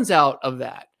their funds out of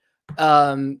that.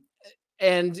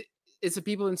 And it's the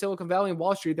people in Silicon Valley and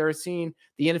Wall Street that are seeing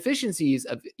the inefficiencies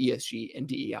of ESG and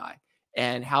DEI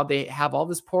and how they have all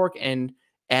this pork and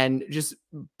just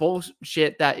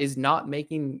bullshit that is not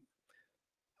making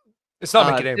it's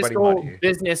not making anybody money.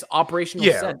 Business operational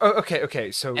sense.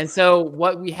 Okay. So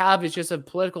what we have is just a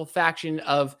political faction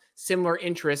of similar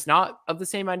interests, not of the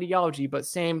same ideology, but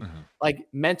same like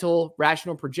mental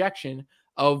rational projection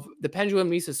of the pendulum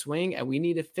needs to swing and we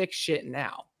need to fix shit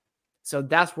now. So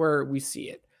that's where we see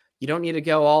it. You don't need to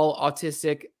go all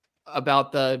autistic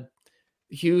about the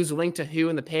who's linked to who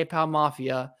in the PayPal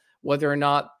mafia, whether or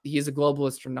not he's a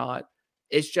globalist or not.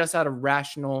 It's just out of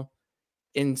rational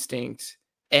instinct.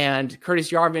 And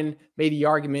Curtis Yarvin made the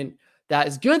argument that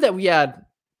it's good that we had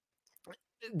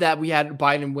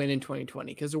Biden win in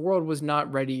 2020 because the world was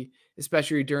not ready,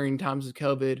 especially during times of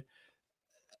COVID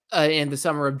and the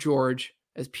summer of George,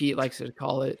 as Pete likes to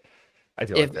call it. I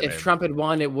do like that if name. Trump had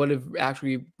won, it would have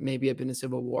actually maybe have been a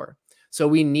civil war. So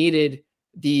we needed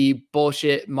the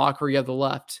bullshit mockery of the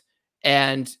left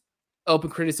and open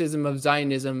criticism of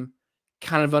Zionism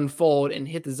kind of unfold and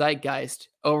hit the zeitgeist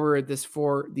over these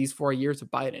 4 years of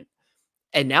Biden.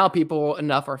 And now people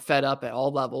enough are fed up at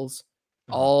all levels,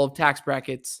 all tax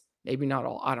brackets, maybe not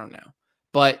all, I don't know.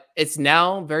 But it's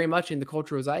now very much in the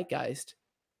cultural zeitgeist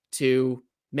to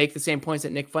make the same points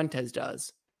that Nick Fuentes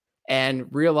does and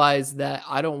realize that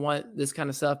I don't want this kind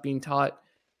of stuff being taught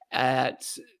to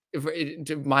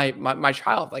my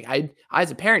child. Like I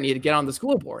as a parent need to get on the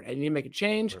school board. I need to make a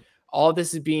change. Right. All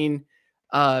this is being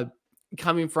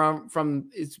coming from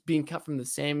it's being cut from the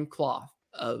same cloth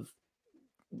of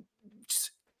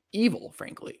just evil,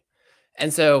 frankly.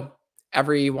 And so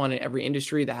everyone in every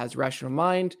industry that has a rational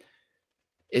mind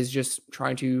is just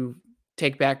trying to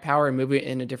take back power and move it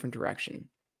in a different direction.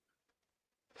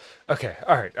 Okay.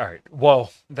 All right.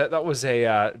 Well, that was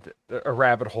a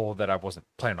rabbit hole that I wasn't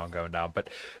planning on going down, but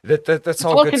that's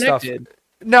all good connected stuff.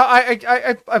 No,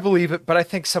 I believe it, but I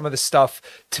think some of the stuff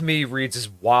to me reads as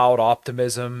wild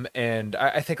optimism, and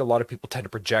I think a lot of people tend to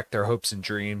project their hopes and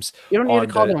dreams. You don't need to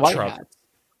call them white hats.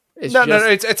 No,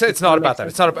 it's not about that.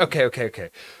 It's not okay.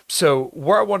 So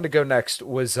where I wanted to go next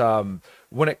was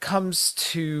when it comes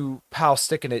to Powell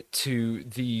sticking it to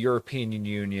the European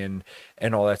Union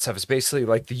and all that stuff, is basically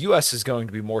like the U.S. is going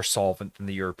to be more solvent than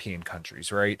the European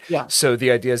countries, right? Yeah. So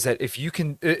the idea is that if you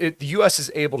can, the U.S.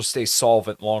 is able to stay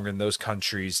solvent longer than those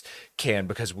countries can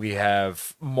because we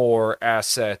have more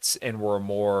assets and we're a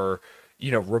more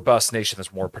robust nation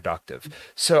that's more productive.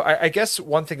 So I guess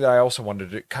one thing that I also wanted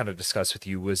to kind of discuss with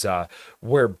you was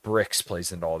where BRICS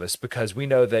plays into all this, because we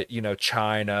know that,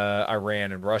 China,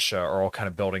 Iran, and Russia are all kind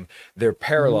of building their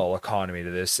parallel economy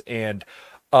to this. And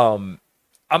I'm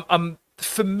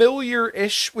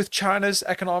familiar-ish with China's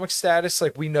economic status.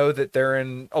 Like, we know that they're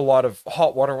in a lot of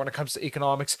hot water when it comes to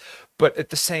economics, but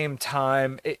at the same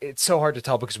time, it's so hard to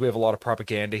tell because we have a lot of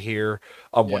propaganda here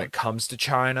when it comes to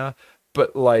China.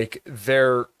 But like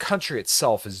their country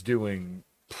itself is doing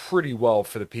pretty well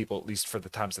for the people, at least for the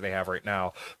times that they have right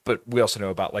now. But we also know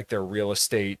about like their real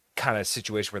estate kind of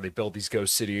situation where they build these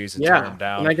ghost cities and tear them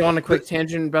down. Can I go on a quick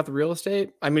tangent about the real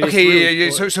estate? I mean, okay,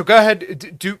 yeah. So go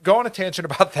ahead, go on a tangent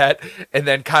about that, and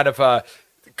then kind of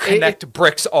connect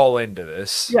BRICS all into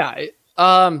this. Yeah.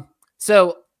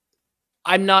 So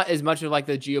I'm not as much of like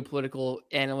the geopolitical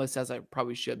analyst as I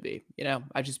probably should be.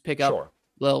 I just pick up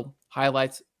little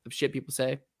highlights of shit people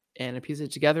say and I piece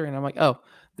it together and I'm like, oh,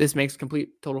 this makes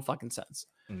complete total fucking sense.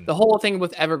 The whole thing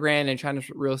with Evergrande and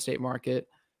China's real estate market,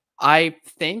 I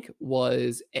think,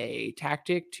 was a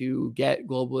tactic to get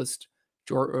globalist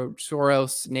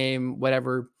Soros, name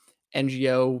whatever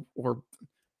NGO or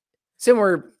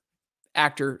similar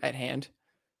actor at hand,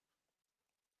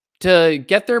 to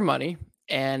get their money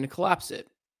and collapse it.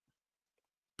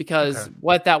 Because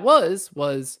what that was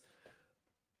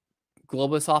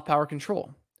globalist soft power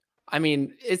control. I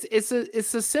mean, it's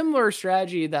a similar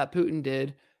strategy that Putin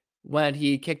did when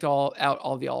he kicked out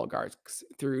all the oligarchs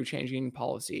through changing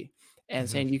policy and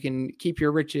saying you can keep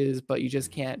your riches, but you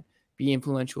just can't be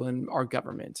influential in our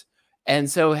government. And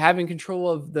so having control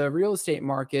of the real estate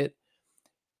market,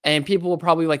 and people will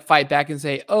probably like fight back and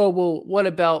say, oh, well, what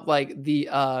about like the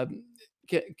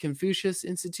Confucius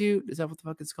Institute? Is that what the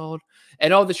fuck it's called?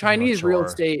 And all the Chinese real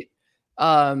estate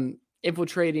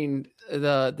infiltrating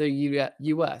the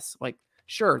U.S. Like,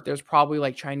 sure, there's probably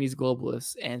like Chinese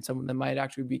globalists and some of them might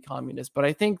actually be communists. But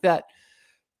I think that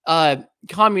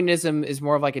communism is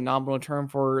more of like a nominal term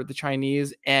for the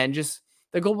Chinese, and just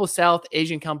the global South,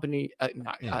 Asian Asian. They're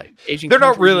not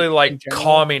countries really in like general.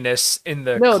 communists in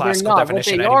the No, they're classical not. What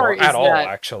definition they are anymore is at all, that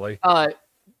actually.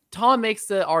 Tom makes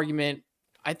the argument.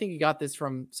 I think he got this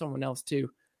from someone else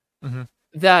too. Mm-hmm.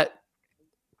 That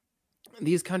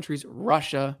these countries,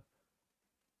 Russia,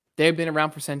 they've been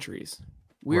around for centuries.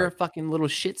 We're a fucking little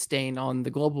shit stain on the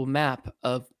global map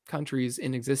of countries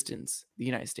in existence. The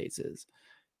United States is.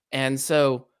 And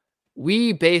so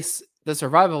we base the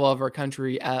survival of our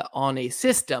country on a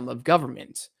system of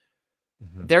government.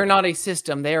 Mm-hmm. They're not a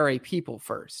system. They are a people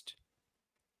first.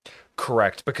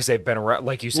 Correct. Because they've been around,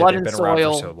 like you said, Blood they've and been soil,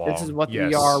 around for so long. This is what yes.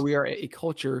 we are. We are a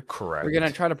culture. Correct. We're going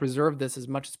to try to preserve this as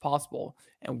much as possible.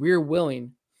 And we're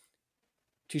willing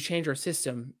to change our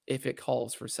system if it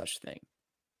calls for such thing.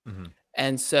 Mm-hmm.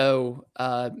 And so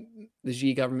the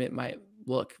Xi government might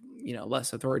look,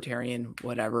 less authoritarian,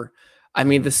 whatever. I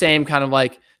mean, the same kind of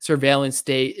like surveillance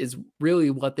state is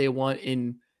really what they want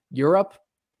in Europe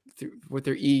with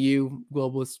their EU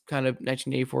globalist kind of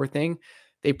 1984 thing.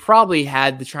 They probably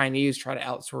had the Chinese try to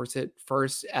outsource it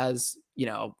first as,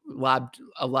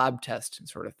 a lab test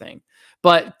sort of thing.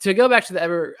 But to go back to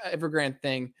the Evergrande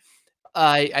thing,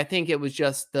 I think it was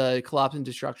just the collapse and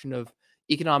destruction of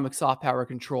economic soft power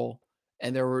control.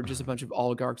 And there were just a bunch of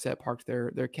oligarchs that parked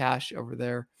their cash over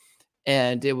there.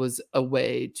 And it was a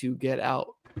way to get out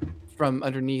from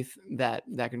underneath that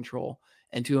control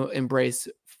and to embrace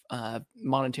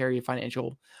monetary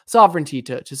financial sovereignty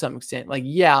to some extent. Like,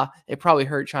 yeah, it probably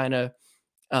hurt China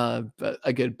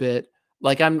a good bit.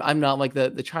 Like, I'm not like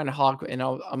the China hawk, and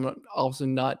I'm also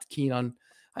not keen on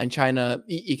China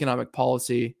economic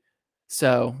policy.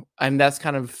 So that's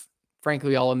kind of,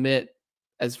 frankly, I'll admit,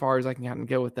 as far as I can kind of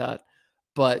go with that.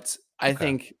 But I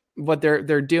think what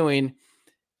they're doing,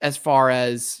 as far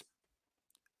as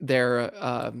their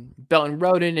Belt and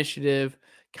Road Initiative,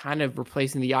 kind of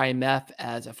replacing the IMF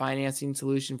as a financing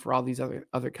solution for all these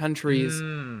other countries,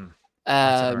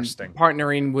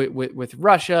 partnering with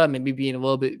Russia, maybe being a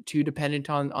little bit too dependent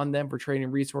on them for trading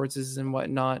resources and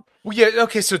whatnot. Well, yeah,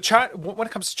 okay. So China, when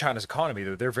it comes to China's economy,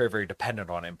 though, they're very, very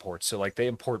dependent on imports. So like they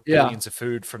import billions of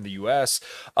food from the U.S.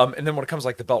 And then when it comes to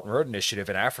like the Belt and Road Initiative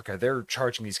in Africa, they're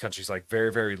charging these countries like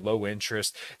very, very low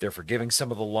interest. They're forgiving some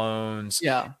of the loans.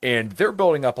 Yeah. And they're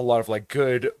building up a lot of like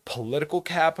good political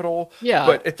capital. Yeah.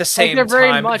 But at the same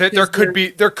time,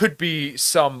 there could be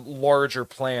some larger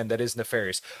plan that is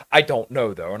nefarious. I don't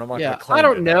know though, and I'm not going to claim. I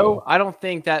don't know. I don't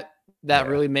think that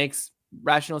really makes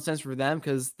rational sense for them,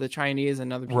 because the Chinese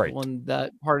and other people in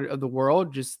that part of the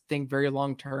world just think very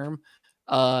long term.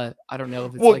 I don't know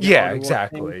if it's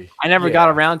exactly. I never got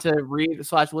around to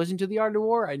read/listen to the Art of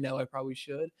War. I know I probably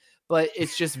should, but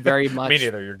it's just very much Me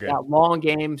neither. You're good. That long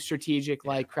game, strategic,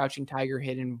 like Crouching Tiger,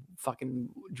 Hidden, fucking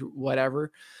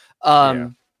whatever.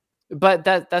 But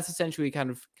that's essentially kind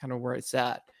of where it's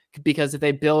at, because if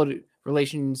they build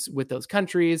relations with those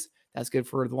countries, that's good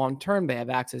for the long term. They have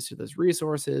access to those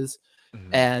resources.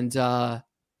 And I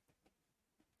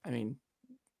mean,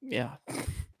 yeah.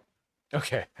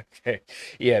 Okay.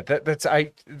 Yeah, that's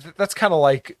kind of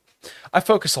like, I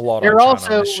focus a lot on They're China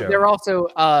also on this show. they're also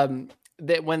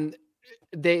that when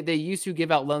they used to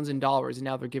give out loans in dollars, and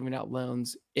now they're giving out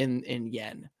loans in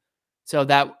yen. So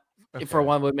that for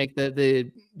one would make the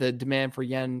demand for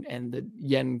yen and the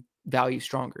yen value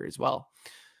stronger as well.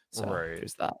 So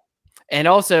there's that. And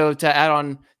also to add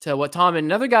on to what Tom and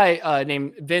another guy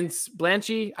named Vince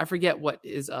Blanchie, I forget what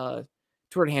his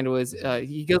Twitter handle is.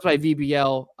 He goes by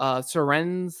VBL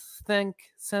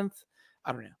Synth.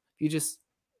 I don't know. If you just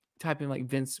type in like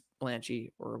Vince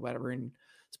Blanchie or whatever in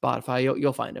Spotify,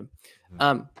 you'll find him.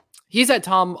 He's at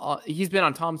Tom. He's been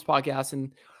on Tom's podcast,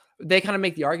 and they kind of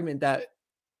make the argument that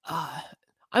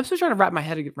I'm still trying to wrap my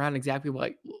head around exactly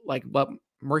what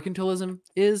mercantilism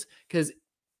is, because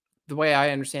the way I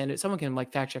understand it, someone can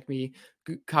like fact check me.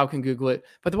 Kyle can Google it,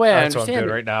 but the way I understand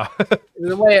it right now,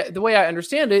 the way I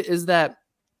understand it is that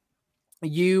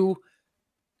you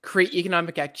create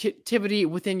economic activity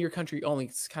within your country only.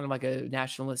 It's kind of like a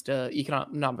nationalist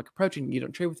economic approach, and you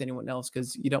don't trade with anyone else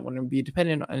because you don't want to be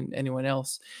dependent on anyone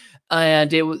else.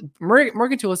 And it was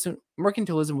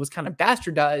mercantilism was kind of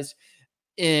bastardized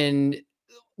in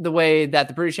the way that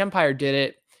the British Empire did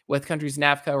it with countries in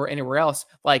Africa or anywhere else,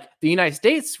 like the United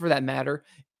States, for that matter,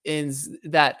 is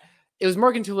that it was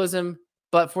mercantilism,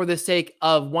 but for the sake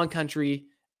of one country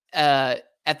at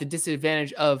the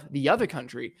disadvantage of the other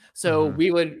country. So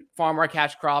we would farm our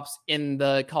cash crops in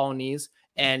the colonies,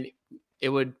 and it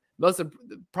would, most of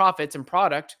the profits and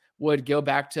product would go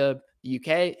back to the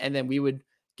UK, and then we would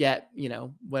get,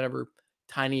 whatever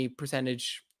tiny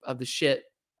percentage of the shit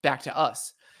back to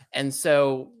us. And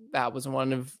so that was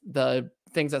one of the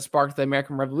things that sparked the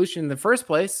American Revolution in the first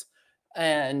place.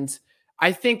 And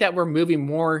I think that we're moving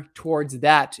more towards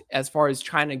that as far as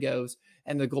China goes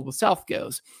and the global south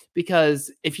goes.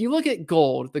 Because if you look at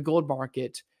gold, the gold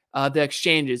market, the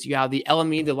exchanges, you have the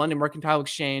LME, the London Mercantile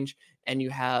Exchange, and you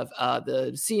have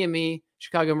the CME,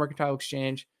 Chicago Mercantile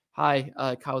Exchange.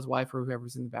 Hi, Kyle's wife or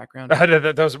whoever's in the background.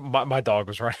 That was my dog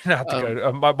was running out to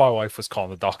go. My wife was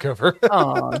calling the dog over.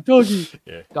 Oh, doggy.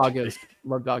 Yeah. Doggos.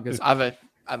 Love doggos. I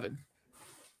have a.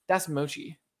 That's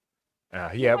Mochi.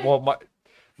 Yeah. Well,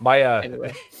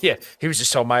 Anyway. yeah, he was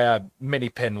just telling my mini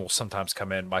pin will sometimes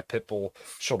come in. My pit bull,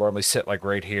 she'll normally sit like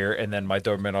right here, and then my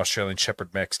Doberman Australian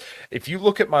Shepherd mix. If you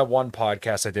look at my one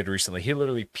podcast I did recently, he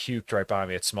literally puked right behind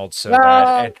me. It smelled so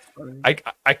bad, and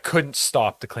I couldn't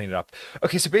stop to clean it up.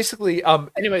 Okay, so basically,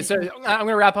 anyway, so I'm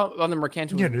gonna wrap up on the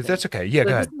mercantile. Yeah, no, that's okay. Yeah, so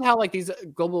go ahead. This is how like these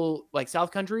global like South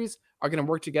countries are gonna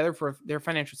work together for their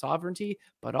financial sovereignty,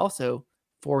 but also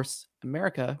force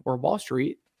America or Wall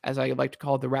Street, as I like to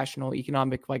call the rational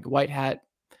economic like white hat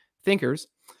thinkers,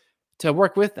 to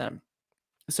work with them.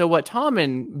 So what Tom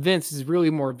and Vince is really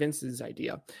more Vince's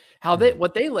idea. How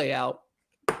what they lay out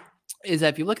is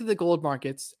that if you look at the gold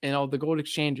markets and all the gold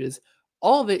exchanges,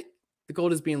 all of it, the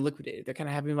gold is being liquidated. They're kind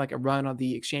of having like a run on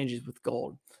the exchanges with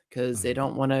gold because they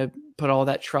don't want to put all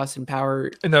that trust and power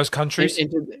in those countries.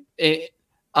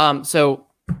 So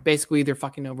basically they're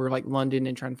fucking over like London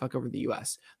and trying to fuck over the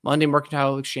US. London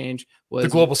Mercantile Exchange was the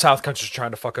global South countries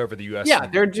trying to fuck over the US. Yeah,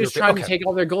 they're just trying to take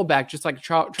all their gold back, just like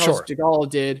Charles de Gaulle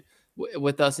did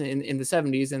with us in the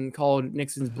 70s and called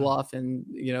Nixon's bluff and,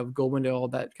 you know, gold window, all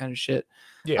that kind of shit.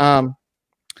 Yeah.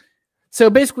 So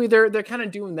basically they're kind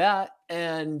of doing that,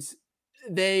 and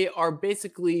they are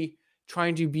basically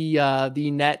trying to be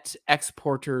the net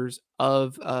exporters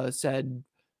of said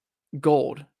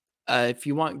gold. If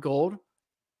you want gold,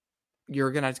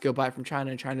 you're going to have to go buy it from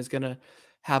China, and China's going to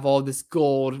have all this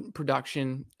gold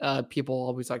production. People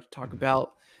always like to talk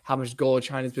about how much gold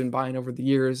China's been buying over the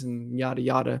years and yada,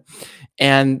 yada.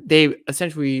 And they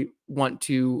essentially want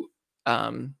to,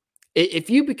 if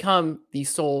you become the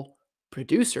sole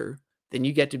producer, then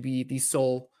you get to be the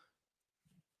sole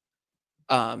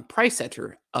price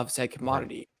setter of said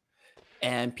commodity.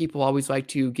 And people always like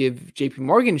to give JP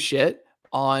Morgan shit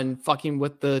on fucking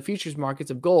with the futures markets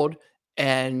of gold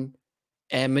and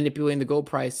manipulating the gold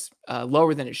price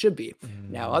lower than it should be.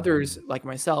 Now, others like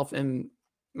myself and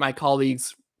my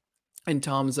colleagues in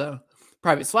Tom's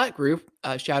private Slack group,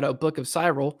 shout out Book of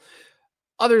Cyril,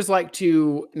 others like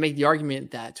to make the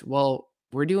argument that, well,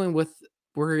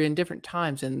 we're in different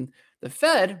times, and the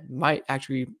Fed might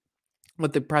actually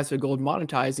let the price of gold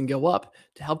monetize and go up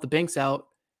to help the banks out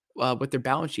with their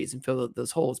balance sheets and fill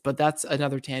those holes. But that's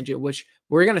another tangent, which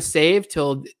we're going to save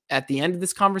till at the end of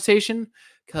this conversation,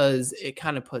 because it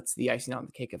kind of puts the icing on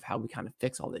the cake of how we kind of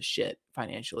fix all this shit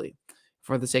financially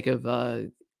for the sake of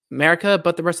America,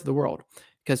 but the rest of the world,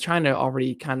 because China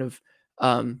already kind of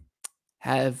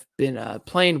have been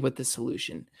playing with the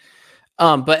solution.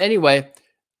 But anyway,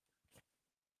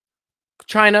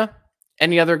 China,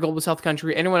 any other global South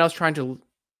country, anyone else trying to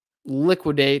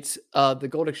liquidate the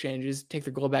gold exchanges, take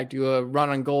their gold back, do a run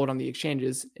on gold on the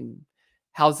exchanges, and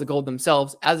house the gold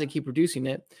themselves as they keep producing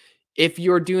it. If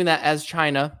you're doing that as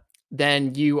China,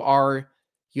 then you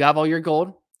have all your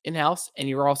gold in-house, and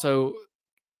you're also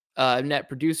a net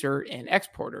producer and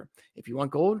exporter. If you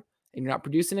want gold and you're not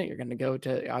producing it, you're going to go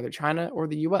to either China or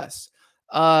the US.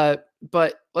 But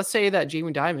let's say that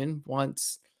Jamie Dimon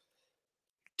wants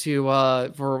to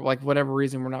for like whatever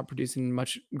reason we're not producing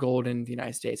much gold in the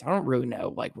United States. I don't really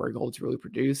know like where gold's really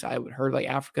produced. I would heard like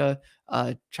Africa,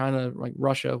 China, like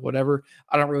Russia, whatever.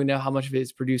 I don't really know how much of it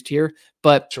is produced here.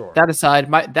 But that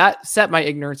aside, that set my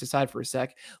ignorance aside for a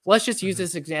sec. Let's just use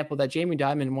this example that Jamie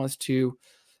Dimon wants to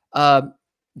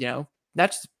not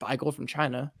just buy gold from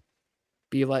China,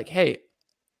 be like, hey,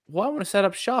 well, I want to set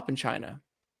up shop in China.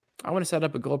 I want to set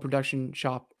up a gold production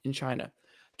shop in China.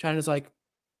 China's like,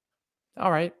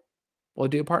 all right, we'll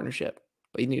do a partnership,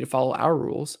 but you need to follow our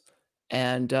rules,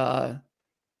 and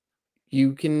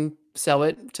you can sell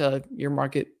it to your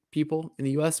market people in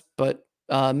the US, but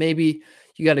maybe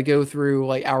you got to go through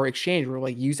like our exchange, or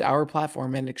like use our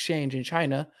platform and exchange in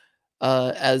China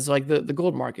as like the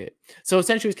gold market. So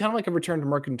essentially it's kind of like a return to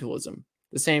mercantilism,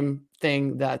 the same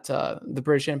thing that the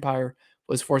British Empire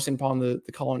was forcing upon the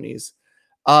colonies.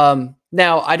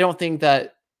 Now, I don't think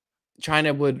that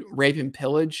China would rape and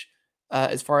pillage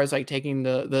as far as like taking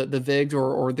the VIGs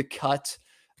or the cut,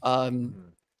 whether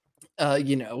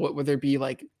it be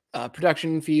like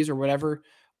production fees or whatever.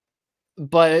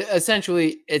 But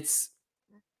essentially it's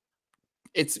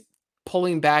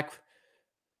pulling back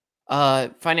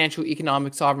financial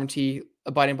economic sovereignty,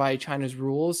 abiding by China's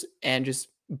rules, and just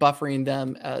buffering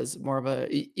them as more of a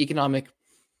economic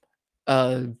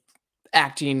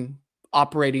acting,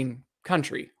 operating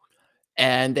country.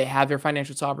 And they have their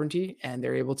financial sovereignty, and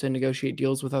they're able to negotiate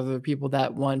deals with other people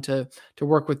that want to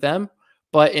work with them.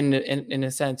 But in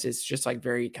a sense, it's just like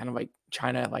very kind of like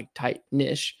China, like tight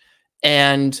niche.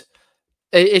 And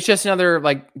it's just another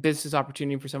like business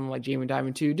opportunity for someone like Jamie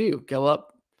Dimon to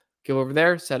go over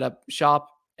there, set up shop,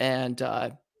 and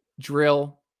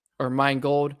drill or mine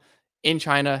gold in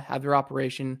China, have their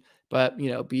operation, but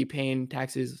be paying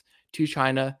taxes to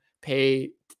China,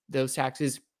 pay those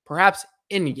taxes perhaps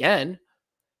in yen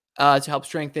to help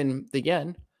strengthen the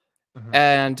yen. Mhm.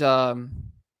 And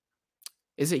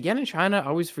is it yen in China? I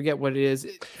always forget what it is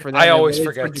for them. I always for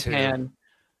forget Japan. too.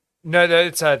 No,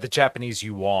 it's the Japanese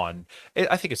yuan.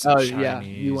 I think it's the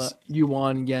Chinese.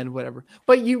 Yuan, yen, whatever.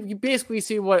 But you basically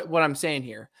see what I'm saying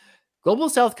here. Global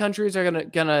South countries are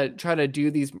gonna try to do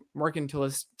these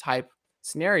mercantilist type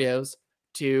scenarios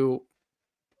to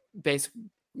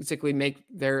basically make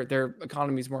their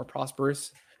economies more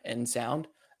prosperous and sound.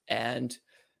 And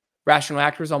rational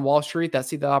actors on Wall Street that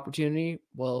see the opportunity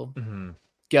will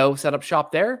go set up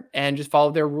shop there and just follow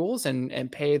their rules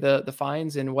and pay the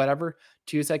fines and whatever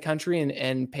to said country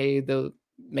and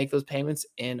make those payments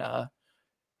in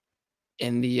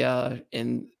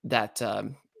that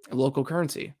local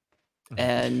currency.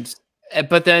 And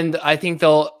but then I think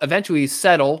they'll eventually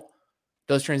settle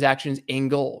those transactions in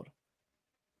gold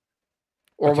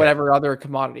or whatever other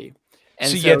commodity.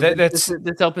 And so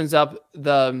this opens up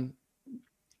the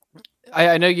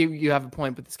I know you have a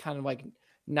point, but this kind of like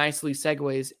nicely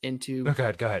segues into go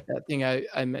ahead. That thing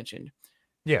I mentioned.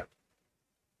 Yeah.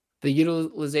 The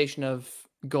utilization of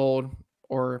gold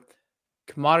or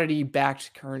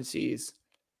commodity-backed currencies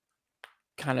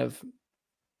kind of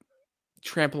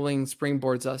trampling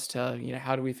springboards us to,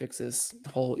 how do we fix this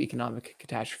whole economic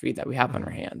catastrophe that we have on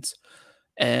our hands?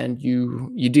 And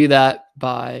you do that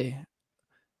by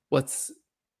what's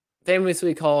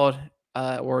famously called,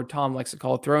 or Tom likes to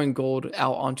call, throwing gold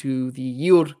out onto the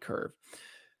yield curve.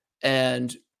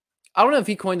 And I don't know if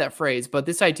he coined that phrase, but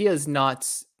this idea is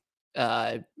not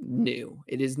new.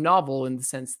 It is novel in the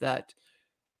sense that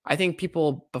I think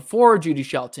people before Judy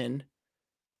Shelton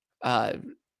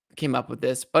came up with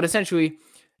this, but essentially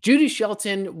Judy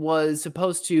Shelton was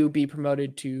supposed to be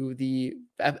promoted to the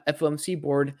FOMC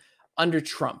board under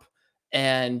Trump.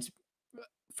 And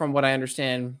from what I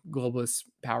understand, globalist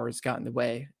powers got in the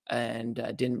way and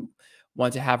didn't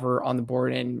want to have her on the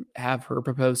board and have her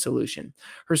proposed solution.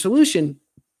 Her solution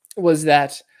was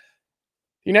that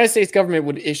the United States government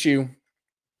would issue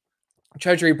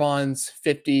treasury bonds,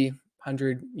 50,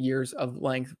 100 years of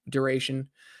length, duration,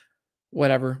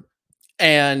 whatever.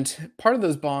 And part of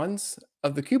those bonds,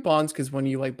 of the coupons, because when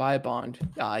you buy a bond,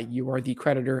 you are the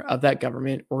creditor of that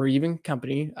government or even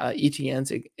company.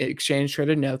 ETNs, exchange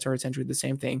traded notes, are essentially the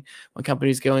same thing. When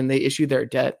companies go and they issue their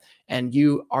debt, and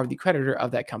you are the creditor of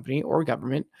that company or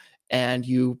government, and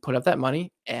you put up that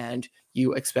money, and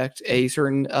you expect a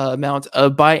certain amount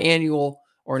of biannual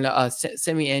or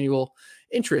semi-annual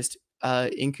interest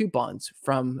in coupons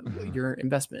from your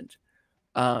investment.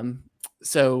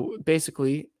 So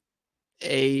basically,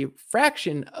 a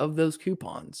fraction of those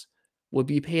coupons would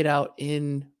be paid out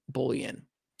in bullion.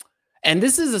 And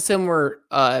this is a similar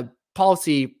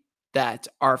policy that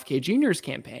RFK Jr.'s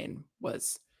campaign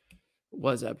was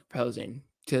proposing.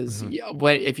 Because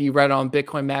if you read on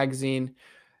Bitcoin Magazine,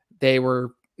 they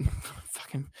were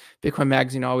fucking Bitcoin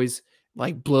Magazine always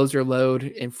blows their load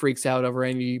and freaks out over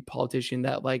any politician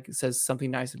that says something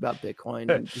nice about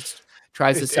Bitcoin and just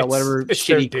tries to sell whatever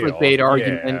shitty clickbait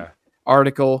argument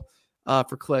article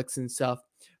for clicks and stuff.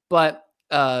 But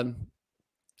I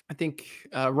think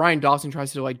Ryan Dawson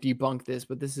tries to debunk this,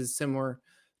 but this is similar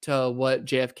to what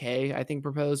JFK I think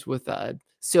proposed with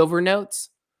silver notes,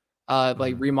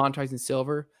 remonetizing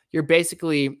silver. You're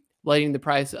basically letting the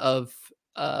price of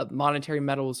monetary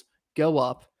metals go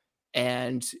up,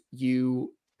 and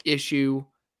you issue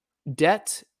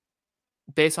debt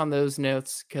based on those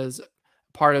notes, because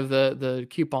part of the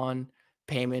coupon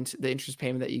payment, the interest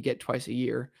payment that you get twice a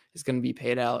year, is going to be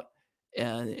paid out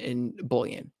in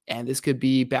bullion. And this could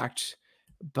be backed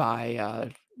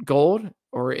by gold,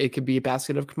 or it could be a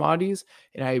basket of commodities.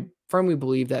 And I firmly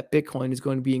believe that Bitcoin is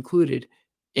going to be included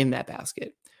in that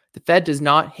basket. The Fed does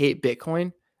not hate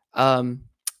Bitcoin.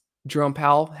 Jerome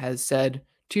Powell has said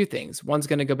two things. One's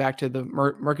going to go back to the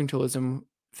mercantilism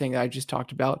thing that I just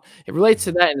talked about. It relates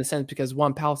to that in a sense, because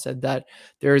Powell said that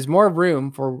there is more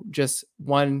room for just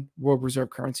one world reserve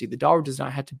currency. The dollar does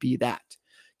not have to be that,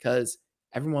 because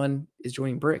everyone is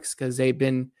joining BRICS, because they've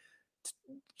been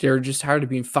they're just tired of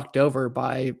being fucked over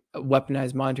by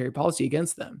weaponized monetary policy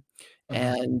against them.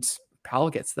 And Powell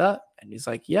gets that, and he's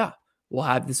like, yeah, we'll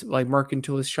have this like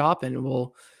mercantilist shop, and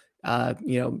we'll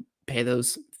pay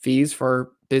those fees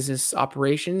for business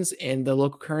operations in the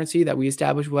local currency that we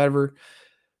establish, whatever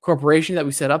corporation that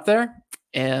we set up there.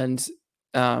 And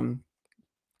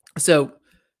so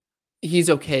he's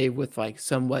okay with like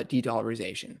somewhat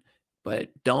de-dollarization, but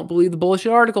don't believe the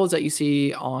bullshit articles that you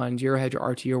see on Eurohedge or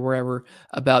RT or wherever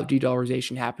about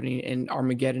de-dollarization happening and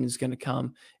Armageddon is going to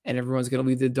come and everyone's going to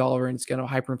leave the dollar and it's going to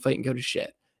hyperinflate and go to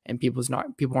shit. And people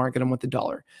aren't going to want the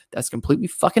dollar. That's completely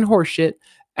fucking horseshit.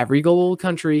 Every global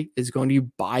country is going to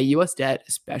buy U.S. debt,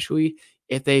 especially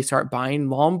if they start buying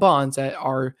long bonds that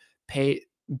are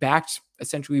backed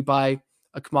essentially by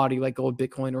a commodity like gold,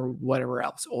 Bitcoin, or whatever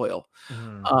else, oil.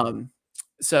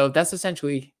 So that's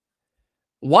essentially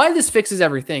why this fixes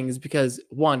everything, is because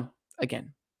one,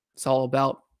 again, it's all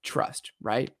about trust,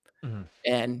 right?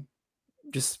 And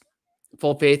just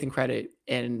full faith and credit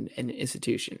in an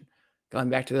institution. Going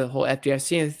back to the whole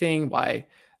FDIC thing, why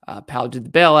Powell did the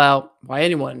bailout, why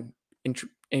anyone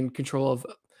in control of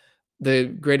the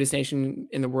greatest nation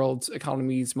in the world's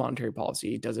economy's monetary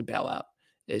policy does a bailout,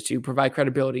 is to provide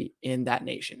credibility in that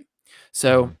nation.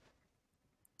 So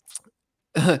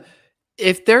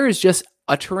if there is just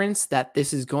utterance that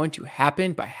this is going to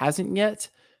happen but hasn't yet,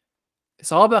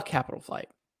 it's all about capital flight.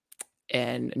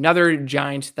 And another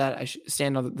giant that I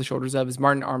stand on the shoulders of is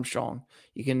Martin Armstrong.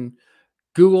 You can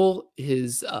Google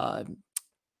his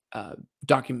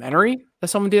documentary that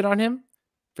someone did on him.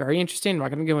 Very interesting. I'm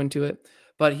not going to go into it,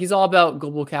 but he's all about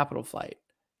global capital flight,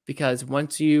 because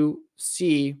once you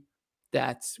see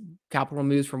that capital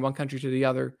moves from one country to the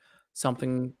other,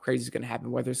 something crazy is going to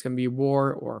happen, whether it's going to be a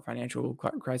war or a financial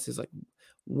crisis, like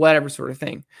whatever sort of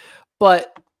thing.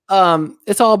 But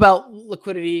it's all about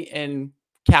liquidity and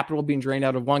capital being drained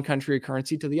out of one country or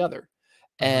currency to the other.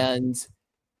 And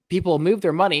people move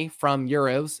their money from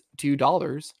euros to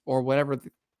dollars or whatever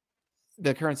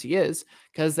the currency is,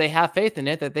 because they have faith in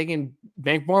it that they can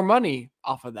make more money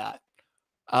off of that.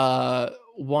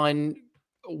 One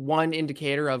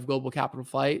indicator of global capital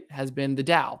flight has been the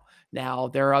Dow. Now,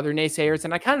 there are other naysayers,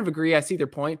 and I kind of agree. I see their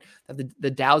point that the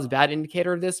Dow is a bad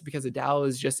indicator of this, because the Dow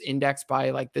is just indexed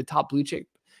by like the top blue chip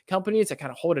companies that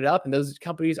kind of hold it up, and those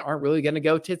companies aren't really going to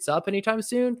go tits up anytime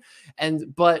soon.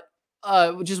 But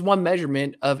just one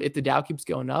measurement of if the Dow keeps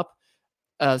going up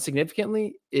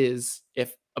significantly is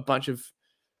if a bunch of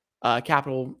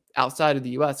capital outside of the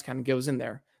U.S. kind of goes in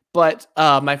there. But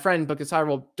my friend Book of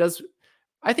Cyril does,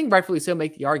 I think rightfully so,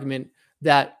 make the argument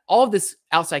that all of this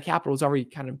outside capital has already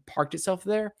kind of parked itself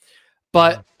there.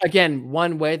 But again,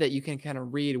 one way that you can kind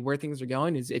of read where things are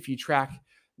going is if you track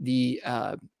the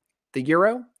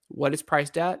euro, what it's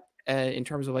priced at in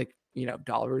terms of like,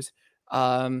 dollars.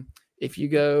 If you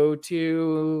go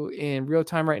to in real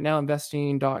time right now,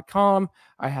 investing.com,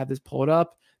 I have this pulled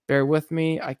up. Bear with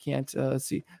me. I can't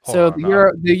see. So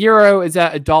the euro is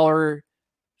at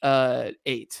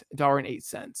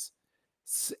 $1.08.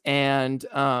 And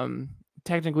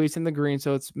technically it's in the green,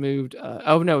 so it's moved.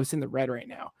 Oh no, it's in the red right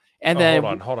now. And then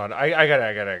hold on. I got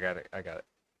it.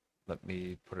 Let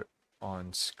me put it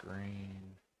on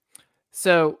screen.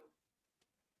 So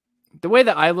the way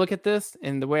that I look at this,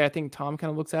 and the way I think Tom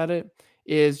kind of looks at it,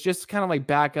 is just kind of like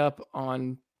back up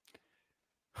on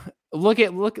look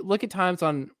at times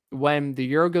on when the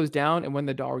euro goes down and when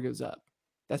the dollar goes up.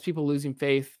 That's people losing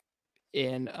faith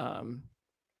in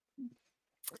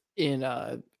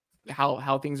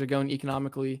how things are going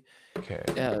economically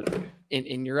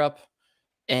in Europe,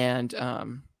 and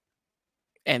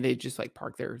they just like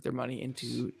park their money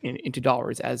into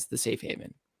dollars as the safe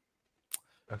haven.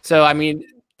 So I mean,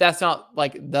 that's not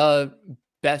like the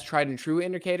best tried and true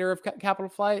indicator of capital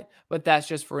flight, but that's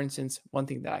just, for instance, one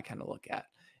thing that I kind of look at.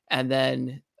 And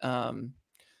then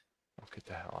get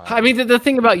the hell out. I mean, the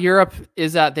thing about Europe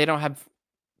is that they don't have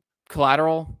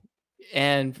collateral,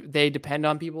 and they depend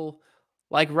on people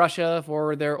like Russia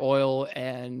for their oil,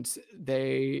 and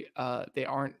they're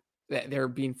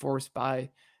being forced by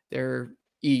their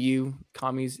EU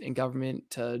commies and government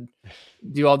to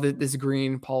do all this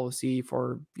green policy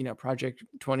for Project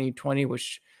 2020,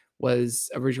 which was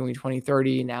originally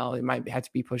 2030. Now it might have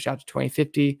to be pushed out to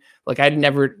 2050. Like, I'd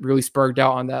never really spurred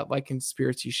out on that like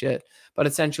conspiracy shit, but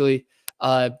essentially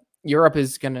Europe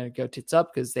is going to go tits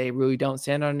up because they really don't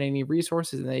stand on any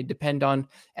resources, and they depend on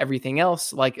everything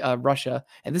else like Russia.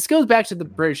 And this goes back to the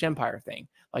British Empire thing.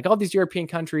 Like, all these European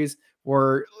countries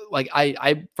were like,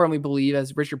 I firmly believe,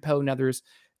 as Richard Poe and others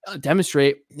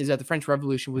demonstrate, is that the French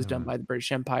Revolution was done by the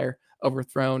British Empire,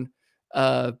 overthrown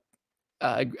a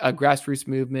grassroots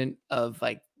movement of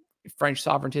like French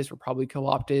sovereigntists were probably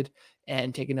co-opted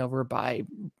and taken over by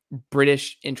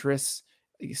British interests,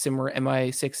 similar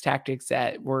MI6 tactics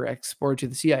that were exported to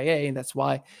the CIA. And that's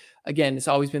why, again, it's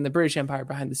always been the British Empire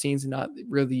behind the scenes and not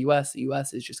really the US. The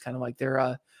US is just kind of like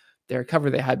their cover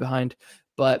they hide behind.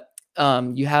 But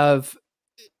you have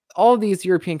all of these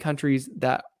European countries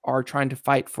that are trying to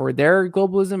fight for their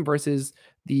globalism versus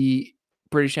the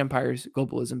British Empire's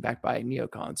globalism backed by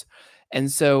neocons. And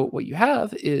so what you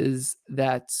have is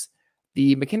that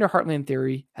the Mackinder-Heartland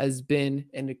theory has been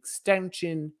an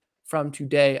extension from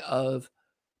today of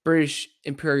British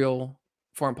imperial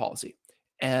foreign policy.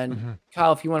 And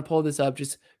Kyle, if you want to pull this up,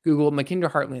 just Google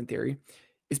Mackinder-Heartland theory.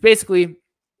 It's basically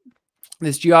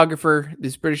this geographer,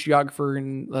 this British geographer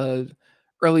in the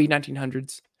early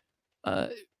 1900s,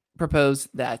 proposed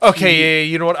that. Okay, yeah,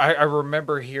 you know what? I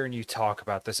remember hearing you talk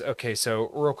about this. Okay, so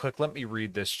real quick, let me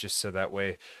read this just so that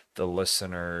way the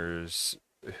listeners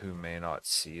who may not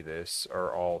see this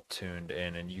are all tuned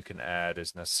in, and you can add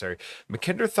as necessary.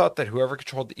 Mackinder thought that whoever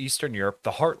controlled Eastern Europe,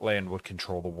 the heartland, would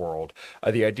control the world.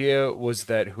 The idea was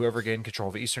that whoever gained control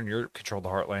of Eastern Europe controlled the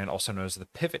heartland, also known as the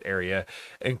pivot area,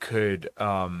 and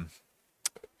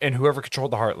whoever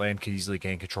controlled the heartland could easily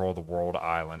gain control of the world,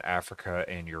 island, Africa,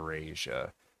 and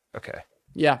Eurasia. Okay.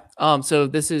 Yeah. So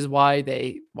this is why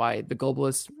the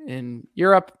globalists in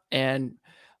Europe, and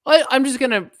I'm just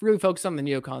gonna really focus on the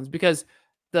neocons because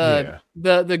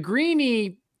the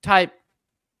greeny type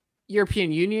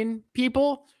European Union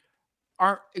people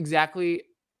aren't exactly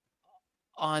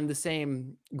on the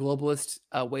same globalist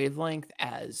wavelength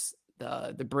as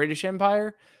the British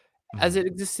Empire as it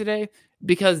exists today,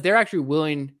 because they're actually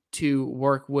willing to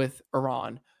work with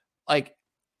Iran. Like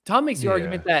Tom makes the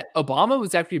argument that Obama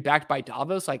was actually backed by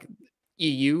Davos, like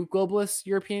EU globalist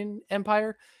European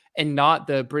empire, and not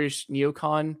the British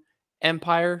neocon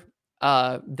empire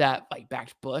that like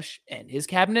backed Bush and his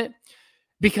cabinet,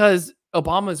 because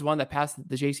Obama is one that passed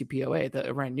the JCPOA, the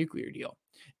Iran nuclear deal.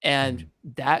 And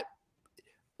that,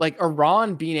 like,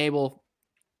 Iran being able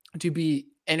to be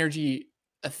energy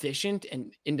efficient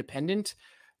and independent,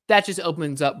 that just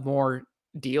opens up more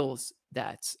deals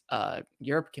that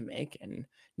Europe can make and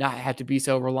not have to be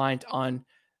so reliant on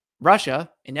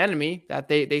Russia, an enemy that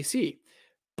they see.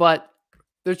 But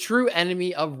the true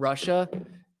enemy of Russia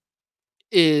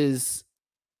is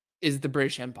the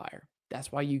British Empire.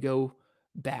 That's why you go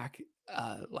back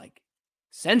like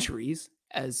centuries,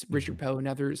 as Richard Poe and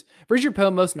others. Richard Poe,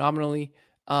 most nominally,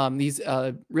 he's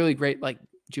a really great like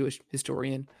Jewish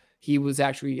historian. He was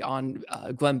actually on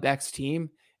Glenn Beck's team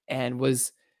and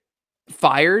was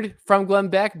fired from Glenn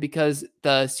Beck because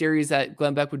the series that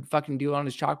Glenn Beck would fucking do on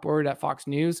his chalkboard at Fox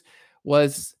News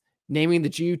was naming the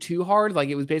Jew too hard. Like,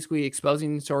 it was basically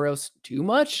exposing Soros too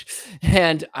much.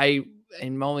 And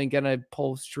I'm only going to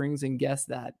pull strings and guess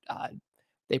that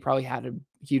they probably had a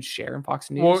huge share in Fox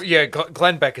News. Well, yeah,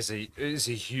 Glenn Beck is a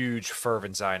huge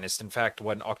fervent Zionist. In fact,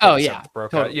 when October 7th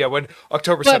broke out, when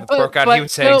October 7th broke out, he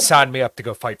was saying, sign me up to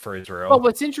go fight for Israel. But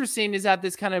what's interesting is that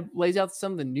this kind of lays out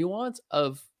some of the nuance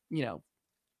of, you know,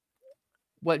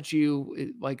 what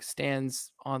Jew like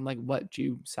stands on, like what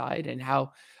Jew side, and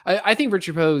how I think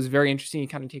Richard Poe is very interesting. He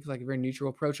kind of takes like a very neutral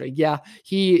approach. Like, yeah,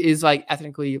 he is like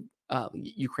ethnically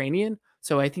Ukrainian,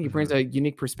 so I think he brings a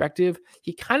unique perspective.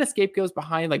 He kind of scapegoats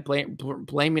behind like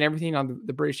blaming everything on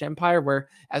the British Empire, where,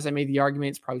 as I made the argument,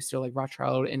 it's probably still like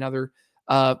Rothschild and other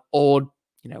old,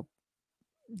 you know,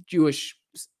 Jewish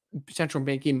central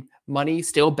banking money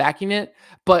still backing it.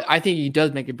 But I think he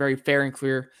does make a very fair and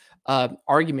clear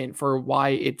argument for why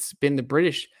it's been the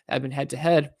British that have been head to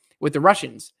head with the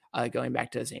Russians, going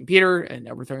back to St. Peter and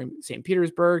overthrowing St.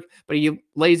 Petersburg. But he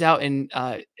lays out in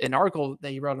an article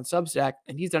that he wrote on Substack,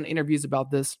 and he's done interviews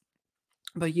about this.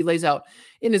 But he lays out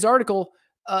in his article,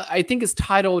 I think it's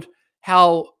titled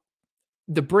 "How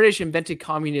the British Invented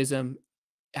Communism,"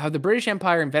 how the British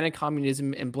Empire invented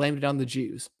communism and blamed it on the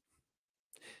Jews,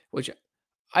 which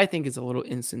I think is a little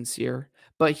insincere.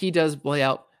 But he does lay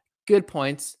out good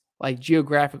points, like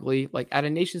geographically, like at a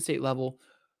nation state level,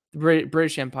 the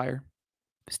British Empire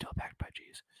is still backed by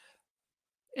Jews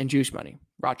and Jewish money,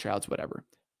 Rothschilds, whatever.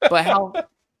 But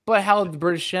how the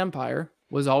British Empire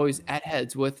was always at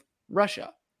heads with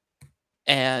Russia.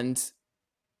 And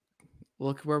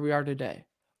look where we are today.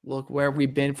 Look where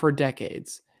we've been for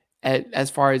decades. As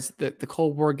far as the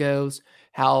Cold War goes,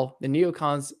 how the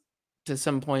neocons to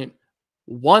some point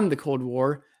won the Cold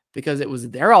War because it was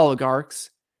their oligarchs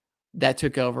that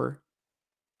took over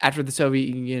after the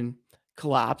Soviet Union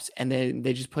collapsed, and then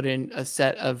they just put in a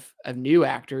set of new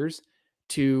actors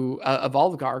of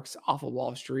oligarchs off of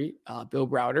Wall Street. Bill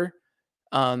Browder,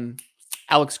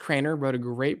 Alex Craner wrote a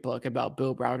great book about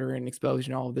Bill Browder and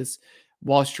exposing all of this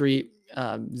Wall Street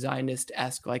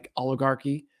Zionist-esque like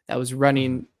oligarchy that was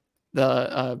running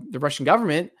the Russian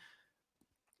government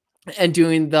and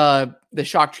doing the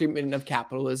shock treatment of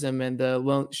capitalism and the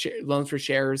loans for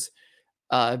shares,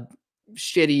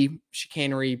 shitty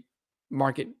chicanery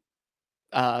market,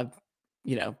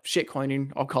 shit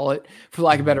coining, I'll call it, for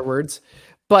lack of better words.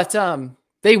 But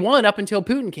they won up until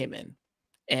Putin came in.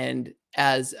 And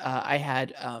as I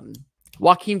had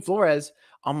Joaquin Flores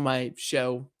on my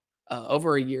show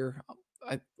over a year,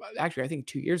 I think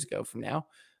 2 years ago from now,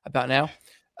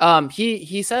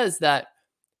 he says that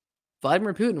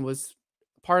Vladimir Putin was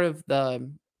part of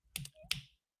the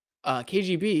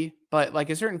KGB, but like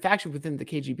a certain faction within the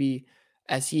KGB,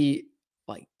 as he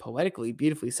like poetically,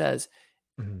 beautifully says,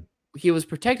 he was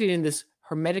protected in this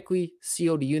hermetically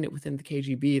sealed unit within the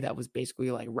KGB that was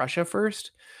basically like Russia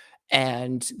first.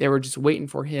 And they were just waiting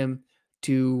for him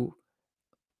to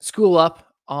school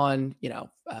up on,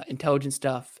 intelligence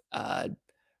stuff,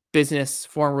 business,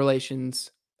 foreign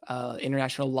relations,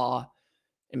 international law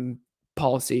and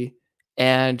policy,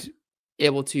 and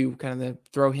able to kind of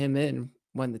throw him in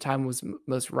when the time was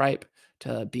most ripe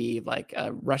to be like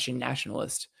a Russian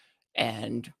nationalist.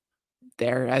 And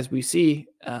there, as we see,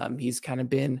 he's kind of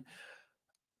been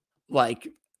like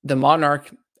the monarch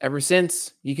ever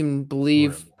since. You can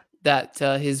believe that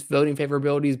his voting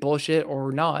favorability is bullshit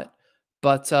or not,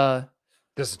 but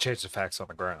doesn't change the facts on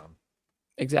the ground.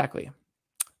 Exactly.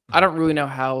 I don't really know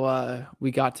how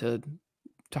we got to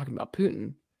talking about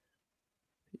Putin.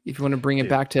 If you want to bring it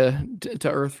back to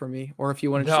Earth for me, or if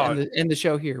you want to end the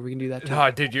show here, we can do that too.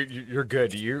 No, dude, you're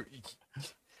good.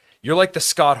 You're like the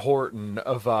Scott Horton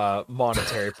of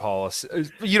monetary policy.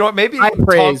 You know what? Maybe high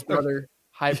praise, brother.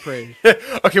 High praise.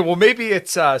 Okay, well, maybe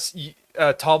it's Tom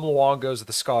Luongo's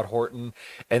the Scott Horton,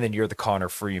 and then you're the Connor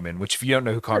Freeman. Which, if you don't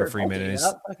know who Connor Freeman is,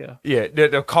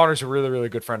 no, Connor's a really, really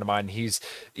good friend of mine. He's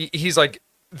like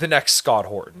the next Scott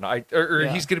Horton.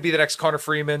 He's going to be the next Connor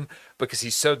Freeman because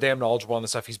he's so damn knowledgeable on the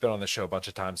stuff. He's been on the show a bunch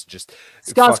of times. Just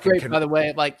Scott's great, by the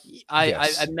way. Like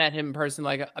I met him in person.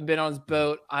 Like I've been on his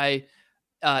boat. I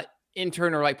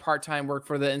intern or like part-time work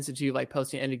for the Institute, like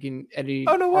posting editing.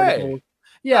 Oh, no articles. way.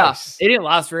 Yeah, nice. It didn't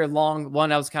last very long.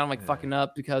 One, I was kind of like fucking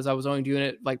up because I was only doing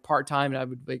it like part-time, and I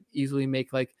would like easily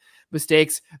make like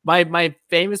mistakes. My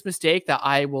famous mistake that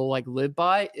I will like live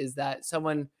by is that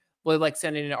someone would like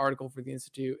send in an article for the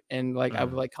Institute, and like I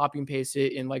would like copy and paste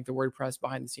it in like the WordPress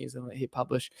behind the scenes and like hit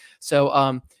publish.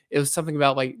 So it was something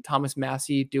about like Thomas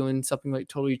Massey doing something like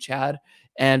totally Chad,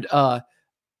 and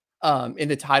in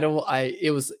the title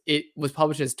it was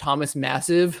published as Thomas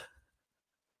Massive.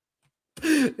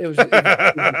 It was but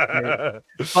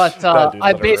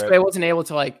I basically wasn't able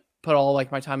to like put all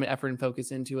like my time and effort and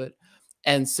focus into it,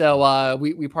 and so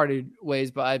we parted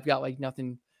ways. But I've got like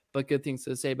nothing but good things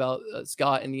to say about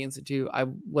Scott and the Institute. I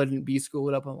wouldn't be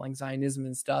schooled up on like Zionism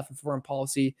and stuff and foreign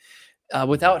policy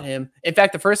without him. In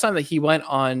fact, the first time that he went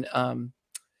on,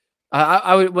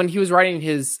 when he was writing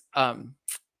his one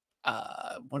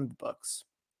of the books,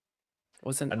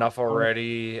 wasn't Enough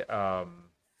Already.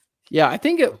 Yeah, I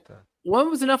think it.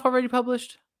 When was Enough Already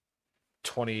published?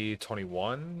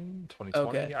 2021, 2020.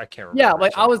 Okay. I can't remember. Yeah,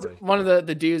 like exactly. I was one of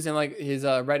the dudes in like his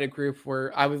Reddit group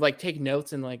where I would like take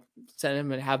notes and like send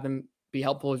him and have them be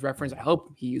helpful as reference. I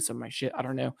hope he used some of my shit. I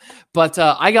don't know, but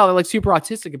I got like super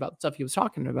autistic about the stuff he was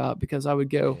talking about because I would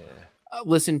go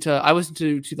listen to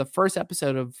the first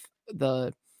episode of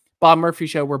the Bob Murphy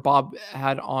show where Bob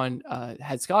had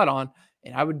Scott on,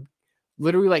 and I would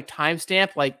literally like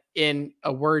timestamp like in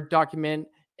a Word document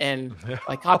and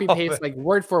like copy paste like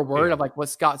word for word of like what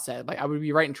Scott said. Like I would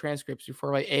be writing transcripts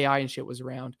before like AI and shit was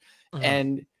around.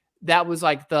 And that was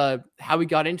like how we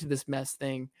got into this mess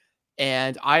thing.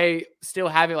 And I still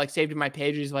have it like saved in my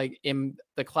pages, like in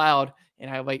the cloud.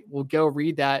 And I like will go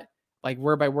read that like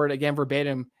word by word again,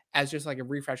 verbatim, as just like a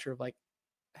refresher of like,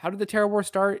 how did the terror war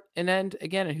start and end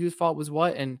again? And whose fault was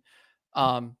what? And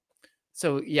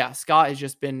so yeah, Scott has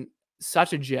just been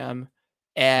such a gem.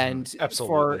 And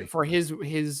for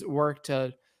his work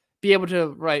to be able to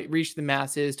reach the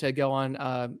masses, to go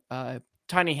on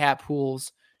Tiny Hat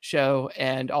Pool's show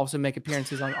and also make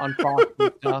appearances on Fox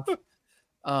and stuff.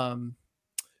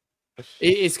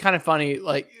 It's kind of funny,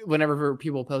 like whenever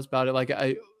people post about it, like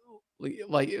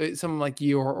someone like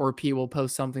you or Pete will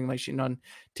post something like shitting on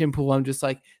Tim Pool. I'm just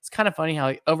like, it's kind of funny how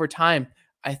like, over time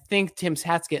I think Tim's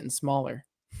hat's getting smaller.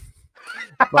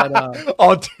 But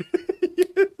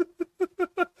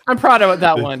I'm proud of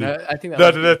that one. I think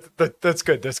that's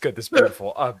good. That's good. That's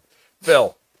beautiful.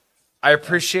 Phil, I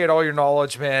appreciate all your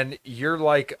knowledge, man. You're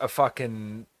like a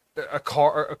fucking a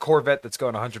Corvette that's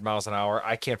going 100 miles an hour.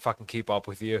 I can't fucking keep up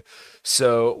with you.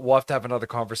 So we'll have to have another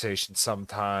conversation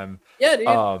sometime. Yeah,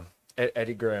 dude.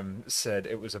 Eddie Grimm said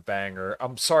it was a banger.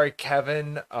 I'm sorry,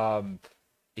 Kevin.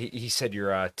 He said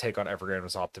your take on Evergrande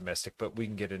was optimistic, but we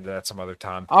can get into that some other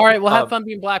time. All right, well, have fun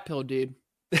being black pill, dude.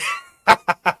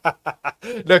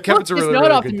 No, Kevin's a really, not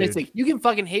really optimistic. Good dude. You can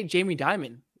fucking hate Jamie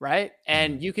Dimon, right?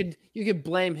 And you could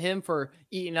blame him for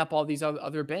eating up all these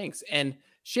other banks. And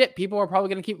shit, people are probably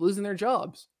going to keep losing their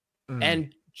jobs.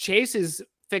 And Chase is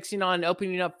fixing on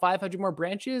opening up 500 more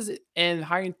branches and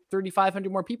hiring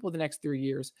 3,500 more people the next 3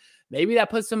 years. Maybe that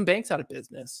puts some banks out of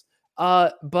business.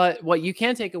 But what you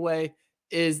can take away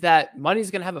is that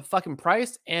money's going to have a fucking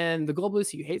price, and the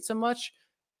globalists you hate so much,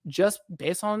 just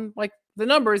based on like the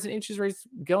numbers and interest rates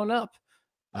going up.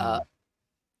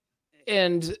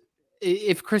 And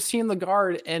if Christine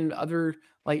Lagarde and other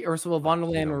like Ursula von der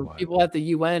Leyen or people at the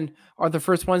UN are the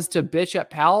first ones to bitch at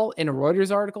Powell in a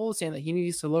Reuters article saying that he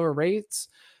needs to lower rates,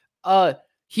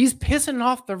 he's pissing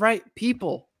off the right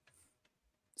people.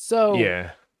 So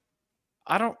yeah,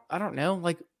 I don't know.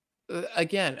 Like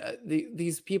again,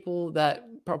 these people that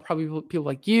probably people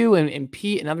like you and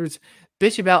Pete and others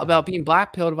bitch about being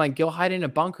blackpilled, like go hide in a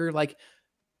bunker. Like,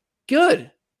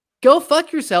 good, go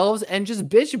fuck yourselves and just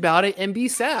bitch about it and be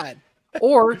sad.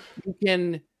 Or you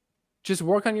can just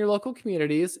work on your local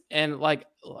communities. And like,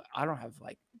 I don't have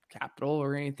like capital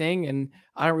or anything, and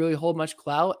I don't really hold much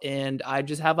clout, and I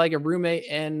just have like a roommate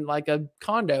and like a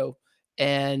condo.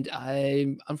 And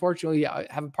I unfortunately I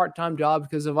have a part-time job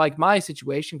because of like my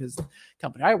situation, because the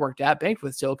company I worked at banked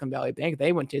with Silicon Valley Bank.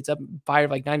 They went tits up and fired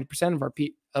like 90% of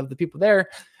of the people there.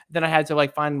 Then I had to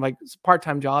like find like a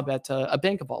part-time job at a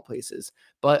bank of all places.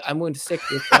 But I'm willing to stick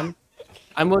with them.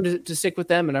 I'm willing to stick with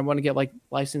them, and I want to get like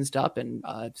licensed up and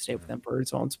stay with them for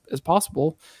as long as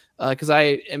possible. Because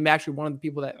I am actually one of the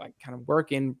people that like kind of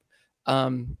work in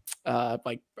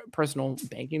like personal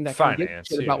banking that kind of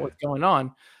gives a shit about what's going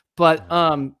on. But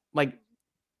like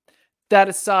that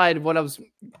aside, what I was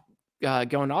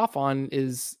going off on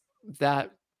is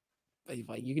that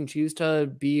like you can choose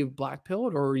to be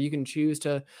black-pilled, or you can choose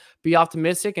to be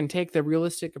optimistic and take the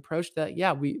realistic approach that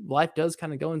life does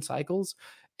kind of go in cycles.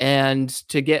 And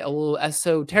to get a little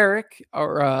esoteric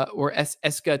or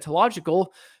eschatological,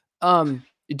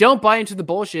 don't buy into the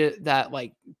bullshit that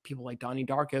like people like Donnie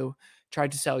Darko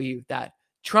tried to sell you, that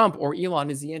Trump or Elon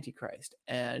is the Antichrist,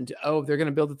 and they're going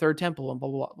to build the third temple and blah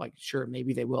blah blah. Like, sure,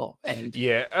 maybe they will. And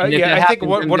I think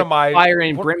one of my fire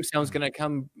and brimstone is going to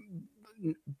come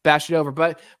bash it over.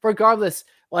 But regardless,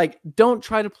 like, don't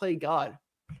try to play God.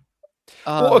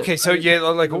 Well, okay, so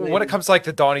like when it comes to like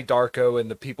the Donnie Darko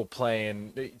and the people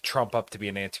playing Trump up to be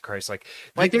an Antichrist, like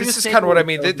this is kind of what I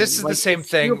mean. This is the same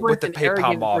thing with the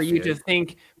PayPal mafia. For you to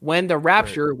think when the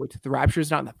rapture, which the rapture is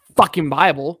not in the fucking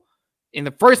Bible in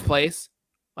the first place,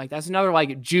 like that's another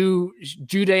like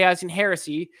Judaizing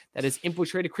heresy that has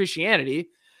infiltrated Christianity.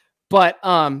 But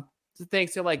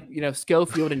thanks to like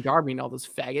Schofield and Darby and all those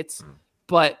faggots.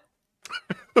 But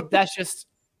that's just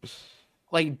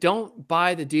like, don't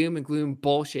buy the doom and gloom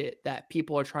bullshit that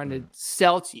people are trying to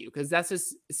sell to you, because that's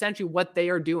just essentially what they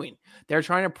are doing. They're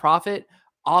trying to profit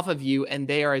off of you, and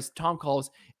they are, as Tom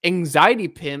calls, anxiety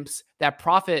pimps that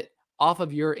profit off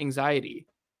of your anxiety.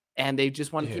 And they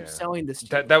just want to keep selling this.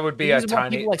 That would be a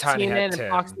tiny, like tiny CNN hat and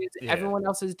Fox News, everyone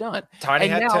else has done. Tiny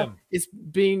and hat now Tim. It's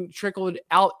being trickled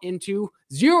out into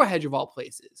Zero Hedge of all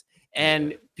places.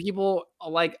 And people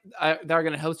like that are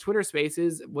going to host Twitter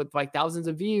Spaces with like thousands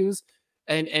of views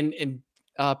and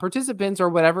participants or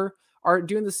whatever are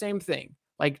doing the same thing.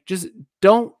 Like, just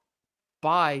don't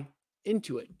buy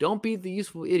into it. Don't be the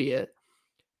useful idiot.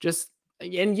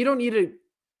 And you don't need to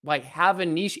like have a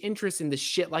niche interest in this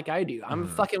shit like I do. I'm a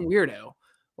fucking weirdo.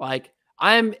 Like,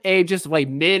 I'm a just like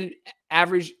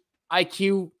mid-average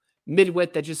IQ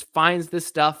midwit that just finds this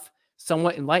stuff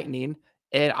somewhat enlightening,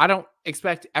 and I don't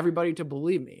expect everybody to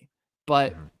believe me.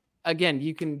 But again,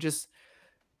 you can just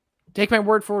take my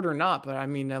word for it or not, but I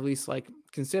mean, at least like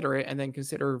consider it, and then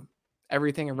consider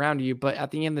everything around you. But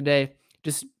at the end of the day,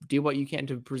 just do what you can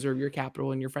to preserve your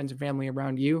capital and your friends and family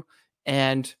around you.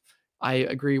 And I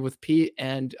agree with Pete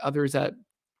and others that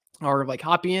are like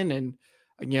hopping and,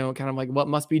 kind of like what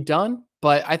must be done.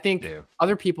 But I think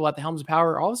other people at the helms of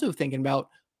power are also thinking about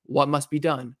what must be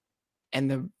done and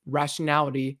the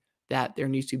rationality that there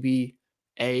needs to be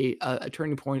a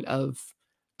turning point of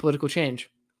political change.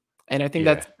 And I think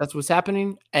that's what's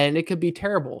happening. And it could be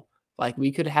terrible. Like,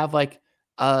 we could have like,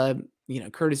 Curtis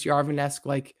Yarvin-esque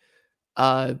like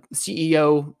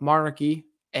CEO monarchy,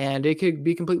 and it could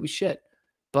be completely shit.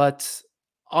 But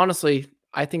honestly,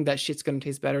 I think that shit's going to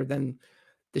taste better than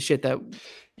the shit that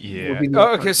Yeah. be the Oh,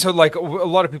 okay. alternative. So like a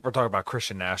lot of people are talking about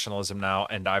Christian nationalism now,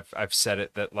 and I've said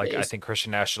it that like I It's- think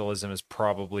Christian nationalism is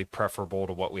probably preferable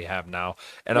to what we have now,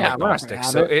 and Yeah, I'm we're not gonna agnostic, have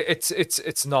so it.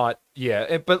 it's not.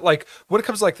 Yeah, but like when it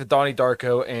comes to like the Donnie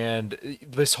Darko and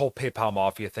this whole PayPal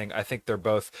mafia thing, I think they're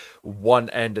both one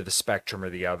end of the spectrum or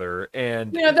the other,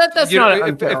 and You know, that's you know not an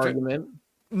unfair if argument.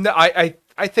 no,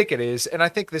 I think it is, and I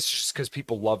think this is just because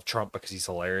people love Trump because he's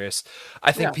hilarious.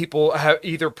 I think Yeah. people have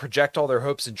either project all their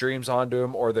hopes and dreams onto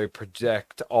him, or they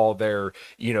project all their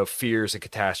fears and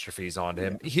catastrophes onto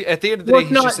him. He, at the end of the Well, day,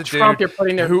 it's he's just not a Trump. They're dude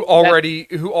putting their who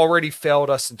already failed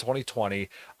us in 2020.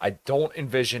 I don't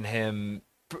envision him.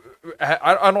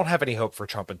 I don't have any hope for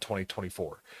Trump in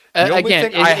 2024. The only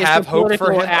again, thing I it's have the hope for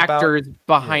political him about, actors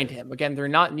behind him. Again, they're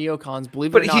not neocons.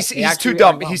 Believe it but or not, he's they he's too actually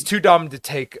dumb. are, He's too dumb to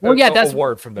take well, yeah, a that's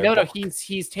word from their no, book.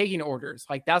 he's taking orders.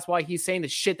 Like that's why he's saying the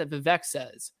shit that Vivek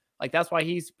says. Like that's why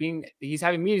he's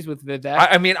having meetings with Vivek.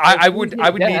 I mean, I would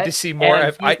need to see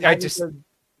more. I just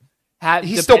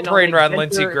he's still praying around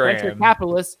Lindsey venture Graham.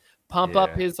 capitalists pump up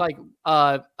Yeah. his like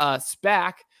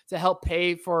SPAC to help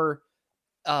pay for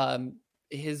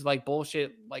his like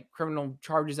bullshit like criminal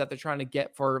charges that they're trying to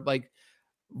get for like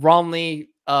wrongly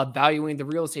valuing the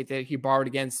real estate that he borrowed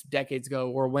against decades ago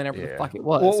or whenever the fuck it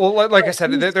was. Well, like I But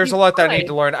said, he's there's a lot that I need to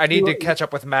trying learn. I need to to- catch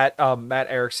up with Matt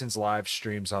Erickson's live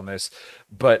streams on this,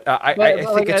 but I But, think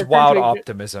like, it's wild essentially,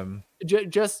 optimism.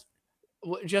 just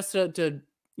to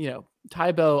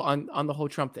tie bow on the whole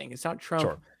Trump thing. It's not Trump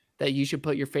Sure. that you should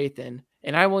put your faith in,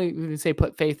 and I won't even say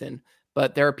put faith in,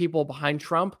 but there are people behind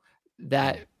Trump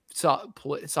that saw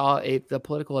the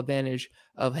political advantage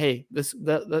of, hey,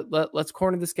 let's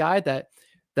corner this guy that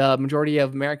the majority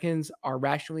of Americans are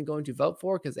rationally going to vote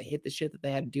for because they hate the shit that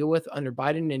they had to deal with under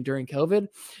Biden and during COVID,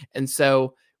 and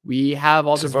so we have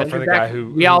all this vote for venture the guy back.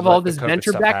 who We have all let the this COVID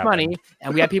venture stuff back happen. money,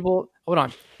 and we have people. Hold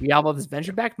on, we have all this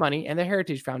venture back money and the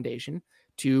Heritage Foundation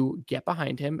to get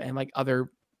behind him, and like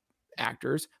other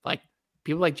actors, like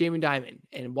people like Jamie Dimon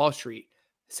and Wall Street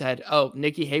said, "Oh,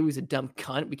 Nikki Haley's a dumb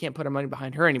cunt. We can't put our money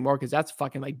behind her anymore because that's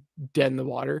fucking like dead in the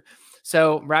water."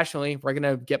 So rationally, we're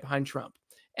gonna get behind Trump.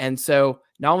 And so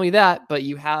not only that, but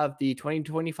you have the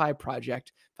 2025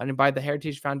 project funded by the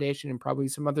Heritage Foundation and probably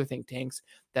some other think tanks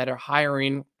that are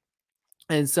hiring.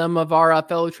 And some of our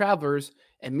fellow travelers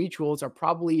and mutuals are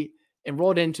probably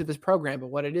enrolled into this program. But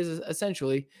what it is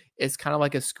essentially is kind of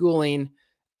like a schooling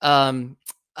um,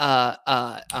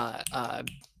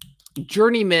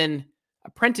 journeyman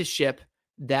apprenticeship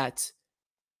that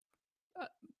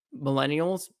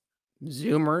millennials,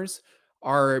 Zoomers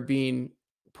are being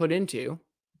put into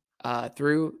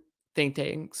through think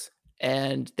tanks,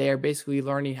 and they are basically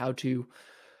learning how to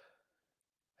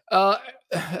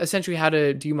essentially how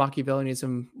to do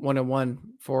Machiavellianism 101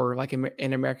 for like an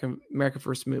America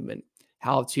First movement,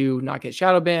 how to not get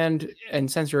shadow banned and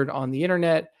censored on the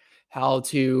internet, how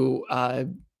to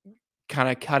kind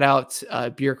of cut out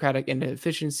bureaucratic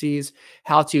inefficiencies,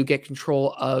 how to get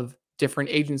control of different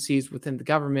agencies within the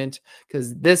government,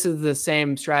 because this is the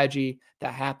same strategy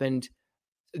that happened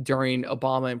during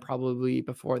Obama and probably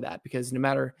before that, because no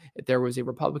matter if there was a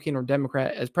Republican or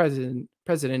Democrat as president,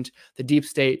 the deep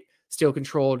state still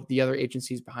controlled the other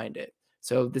agencies behind it.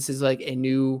 So this is like a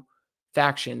new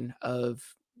faction of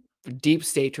deep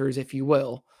staters, if you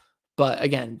will. But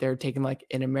again, they're taking like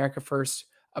an America First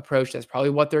approach. That's probably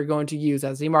what they're going to use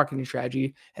as a marketing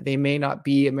strategy. And they may not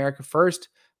be America First,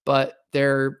 but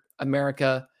they're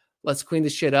America. Let's clean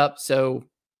this shit up so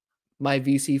my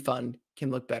VC fund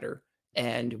can look better.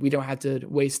 And we don't have to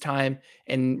waste time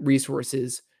and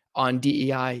resources on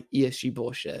DEI, ESG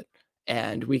bullshit.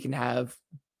 And we can have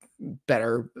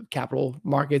better capital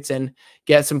markets and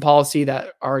get some policy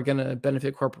that are going to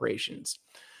benefit corporations,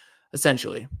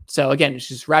 essentially. So again, it's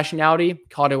just rationality.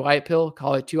 Call it a white pill,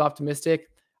 call it too optimistic.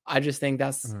 I just think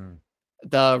that's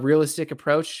the realistic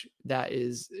approach that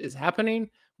is happening.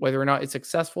 Whether or not it's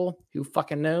successful, who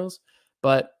fucking knows?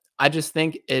 But I just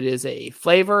think it is a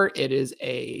flavor. It is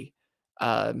a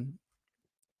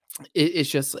it's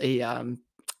just a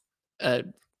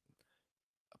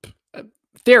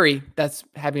theory that's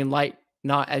having light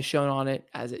not as shown on it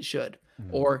as it should,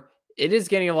 or it is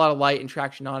getting a lot of light and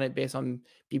traction on it based on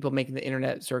people making the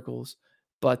internet circles,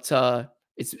 but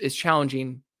it's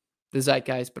challenging the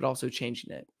zeitgeist, but also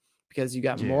changing it because you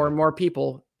got more and more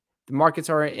people. The markets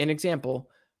are an example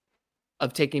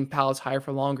of taking pallets higher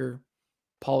for longer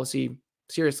policy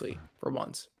seriously for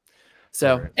once.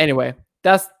 So anyway,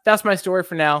 that's my story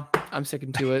for now. I'm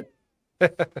sticking to it.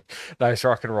 Nice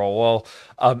rock and roll.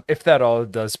 Well, if that all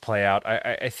does play out,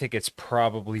 I think it's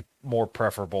probably more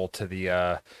preferable to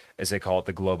the as they call it,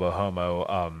 the globo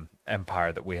homo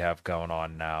empire that we have going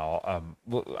on now.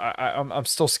 I'm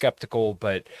still skeptical,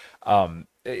 but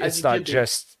it's not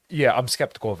just I'm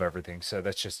skeptical of everything. So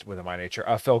that's just within my nature.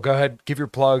 Phil, go ahead, give your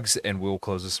plugs, and we'll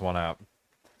close this one out.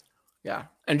 Yeah,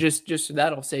 and just to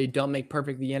that, I'll say, don't make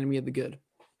perfect the enemy of the good,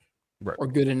 right, or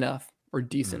good enough, or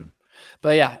decent.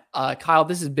 But yeah, Kyle,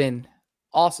 this has been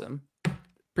awesome.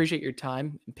 Appreciate your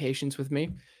time and patience with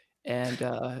me, and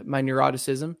my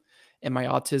neuroticism and my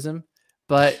autism.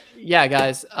 But yeah,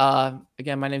 guys,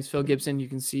 again, my name's Phil Gibson. You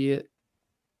can see it.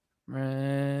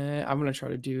 I'm gonna try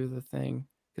to do the thing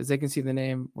because they can see the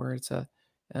name where it's a.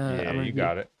 You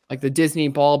got it. Like the Disney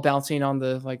ball bouncing on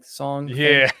the song.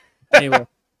 Yeah. Anyway,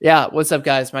 yeah. What's up,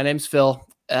 guys? My name's Phil.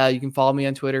 You can follow me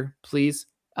on Twitter, please.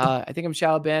 I think I'm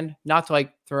shadow banned, not to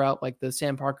throw out the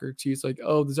Sam Parker excuse,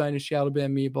 oh, the Zionists shadow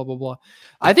ban me, blah, blah, blah.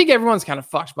 I think everyone's kind of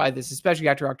fucked by this, especially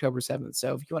after October 7th.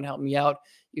 So if you want to help me out,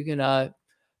 you can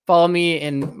follow me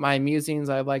in my musings.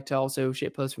 I like to also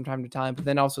shit post from time to time, but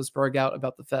then also spurg out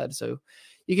about the Fed. So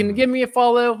you can give me a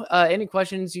follow. Any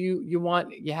questions you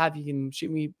can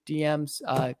shoot me DMs.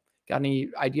 Got any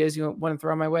ideas you want to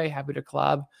throw my way? Happy to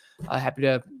collab. Happy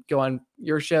to go on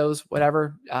your shows,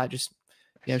 whatever. Just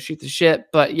shoot the shit.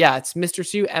 But yeah, it's Mr.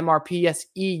 Pseu,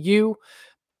 MRPSEU.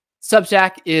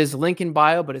 Substack is link in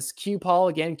bio, but it's QPOL,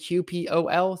 again,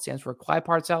 QPOL, stands for Quiet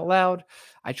Parts Out Loud.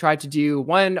 I try to do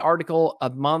one article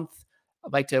a month.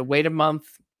 I'd like to wait a month,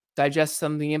 digest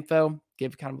some of the info,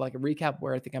 give kind of a recap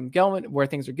where I think I'm going, where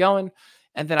things are going.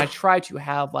 And then I try to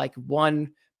have one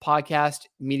podcast,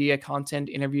 media content,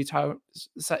 interview type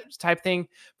thing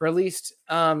for at least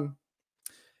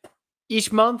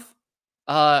each month.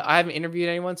 I haven't interviewed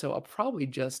anyone, so I'll probably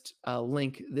just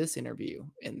link this interview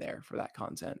in there for that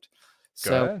content.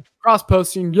 So cross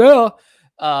posting, yeah.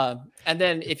 And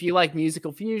then if you like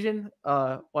musical fusion,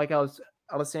 like I was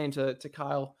saying to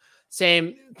Kyle,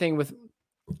 same thing with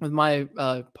my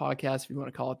podcast, if you want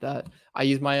to call it that. I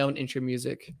use my own intro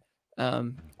music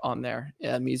on there.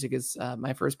 Music is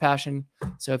my first passion.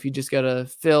 So if you just go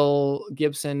to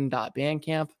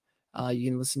philgibson.bandcamp, you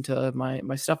can listen to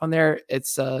my stuff on there.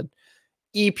 It's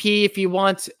EP if you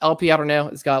want. LP, I don't know.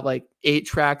 It's got 8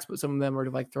 tracks, but some of them are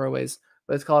throwaways.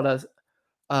 But it's called a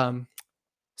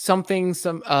something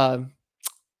oh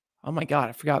my god,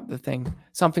 I forgot the thing.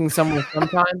 Something somewhere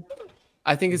sometime.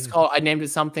 I think it's called, I named it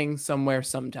Something Somewhere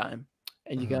Sometime.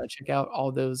 And you gotta check out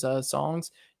all those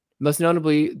songs. Most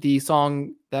notably the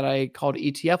song that I called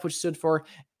ETF, which stood for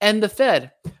End the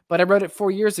Fed. But I wrote it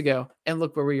 4 years ago, and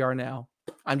look where we are now.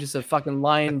 I'm just a fucking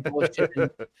lying bullshit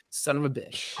son of a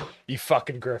bitch. You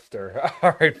fucking grifter.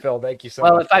 All right, Phil, thank you so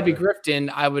much. Well, if I'd be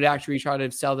grifting, I would actually try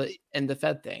to sell the End the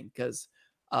Fed thing, because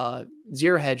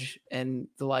Zero Hedge and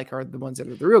the are the ones that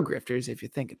are the real grifters, if you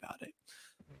think about it.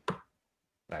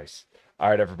 Nice. All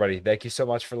right, everybody. Thank you so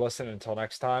much for listening. Until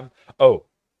next time. Oh,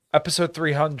 episode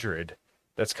 300.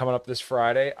 That's coming up this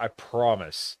Friday. I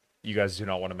promise you guys do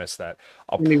not want to miss that.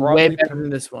 I'll probably be way better than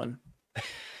this one.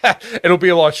 It'll be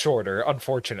a lot shorter,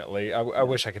 unfortunately. I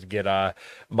wish I could get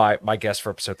my guest for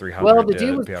episode 300. Well, the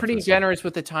dude was pretty generous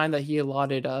with the time that he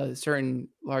allotted certain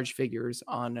large figures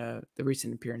on the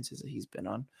recent appearances that he's been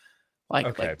on,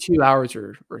 like 2 hours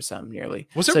or something nearly.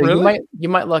 Was it really? You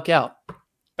might luck out.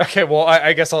 Okay, well,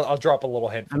 I guess I'll drop a little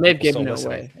hint. I may have given it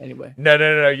away anyway. No.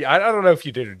 I don't know if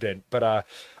you did or didn't, but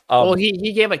well,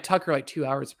 he gave Tucker 2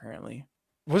 hours apparently.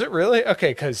 Was it really?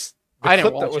 Okay, because the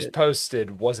clip that was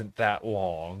posted wasn't that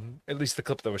long. At least the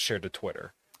clip that was shared to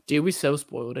Twitter. Dude, we so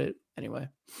spoiled it anyway.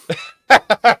 All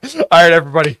right,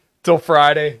 everybody. Till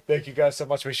Friday. Thank you guys so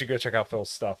much. We should go check out Phil's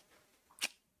stuff.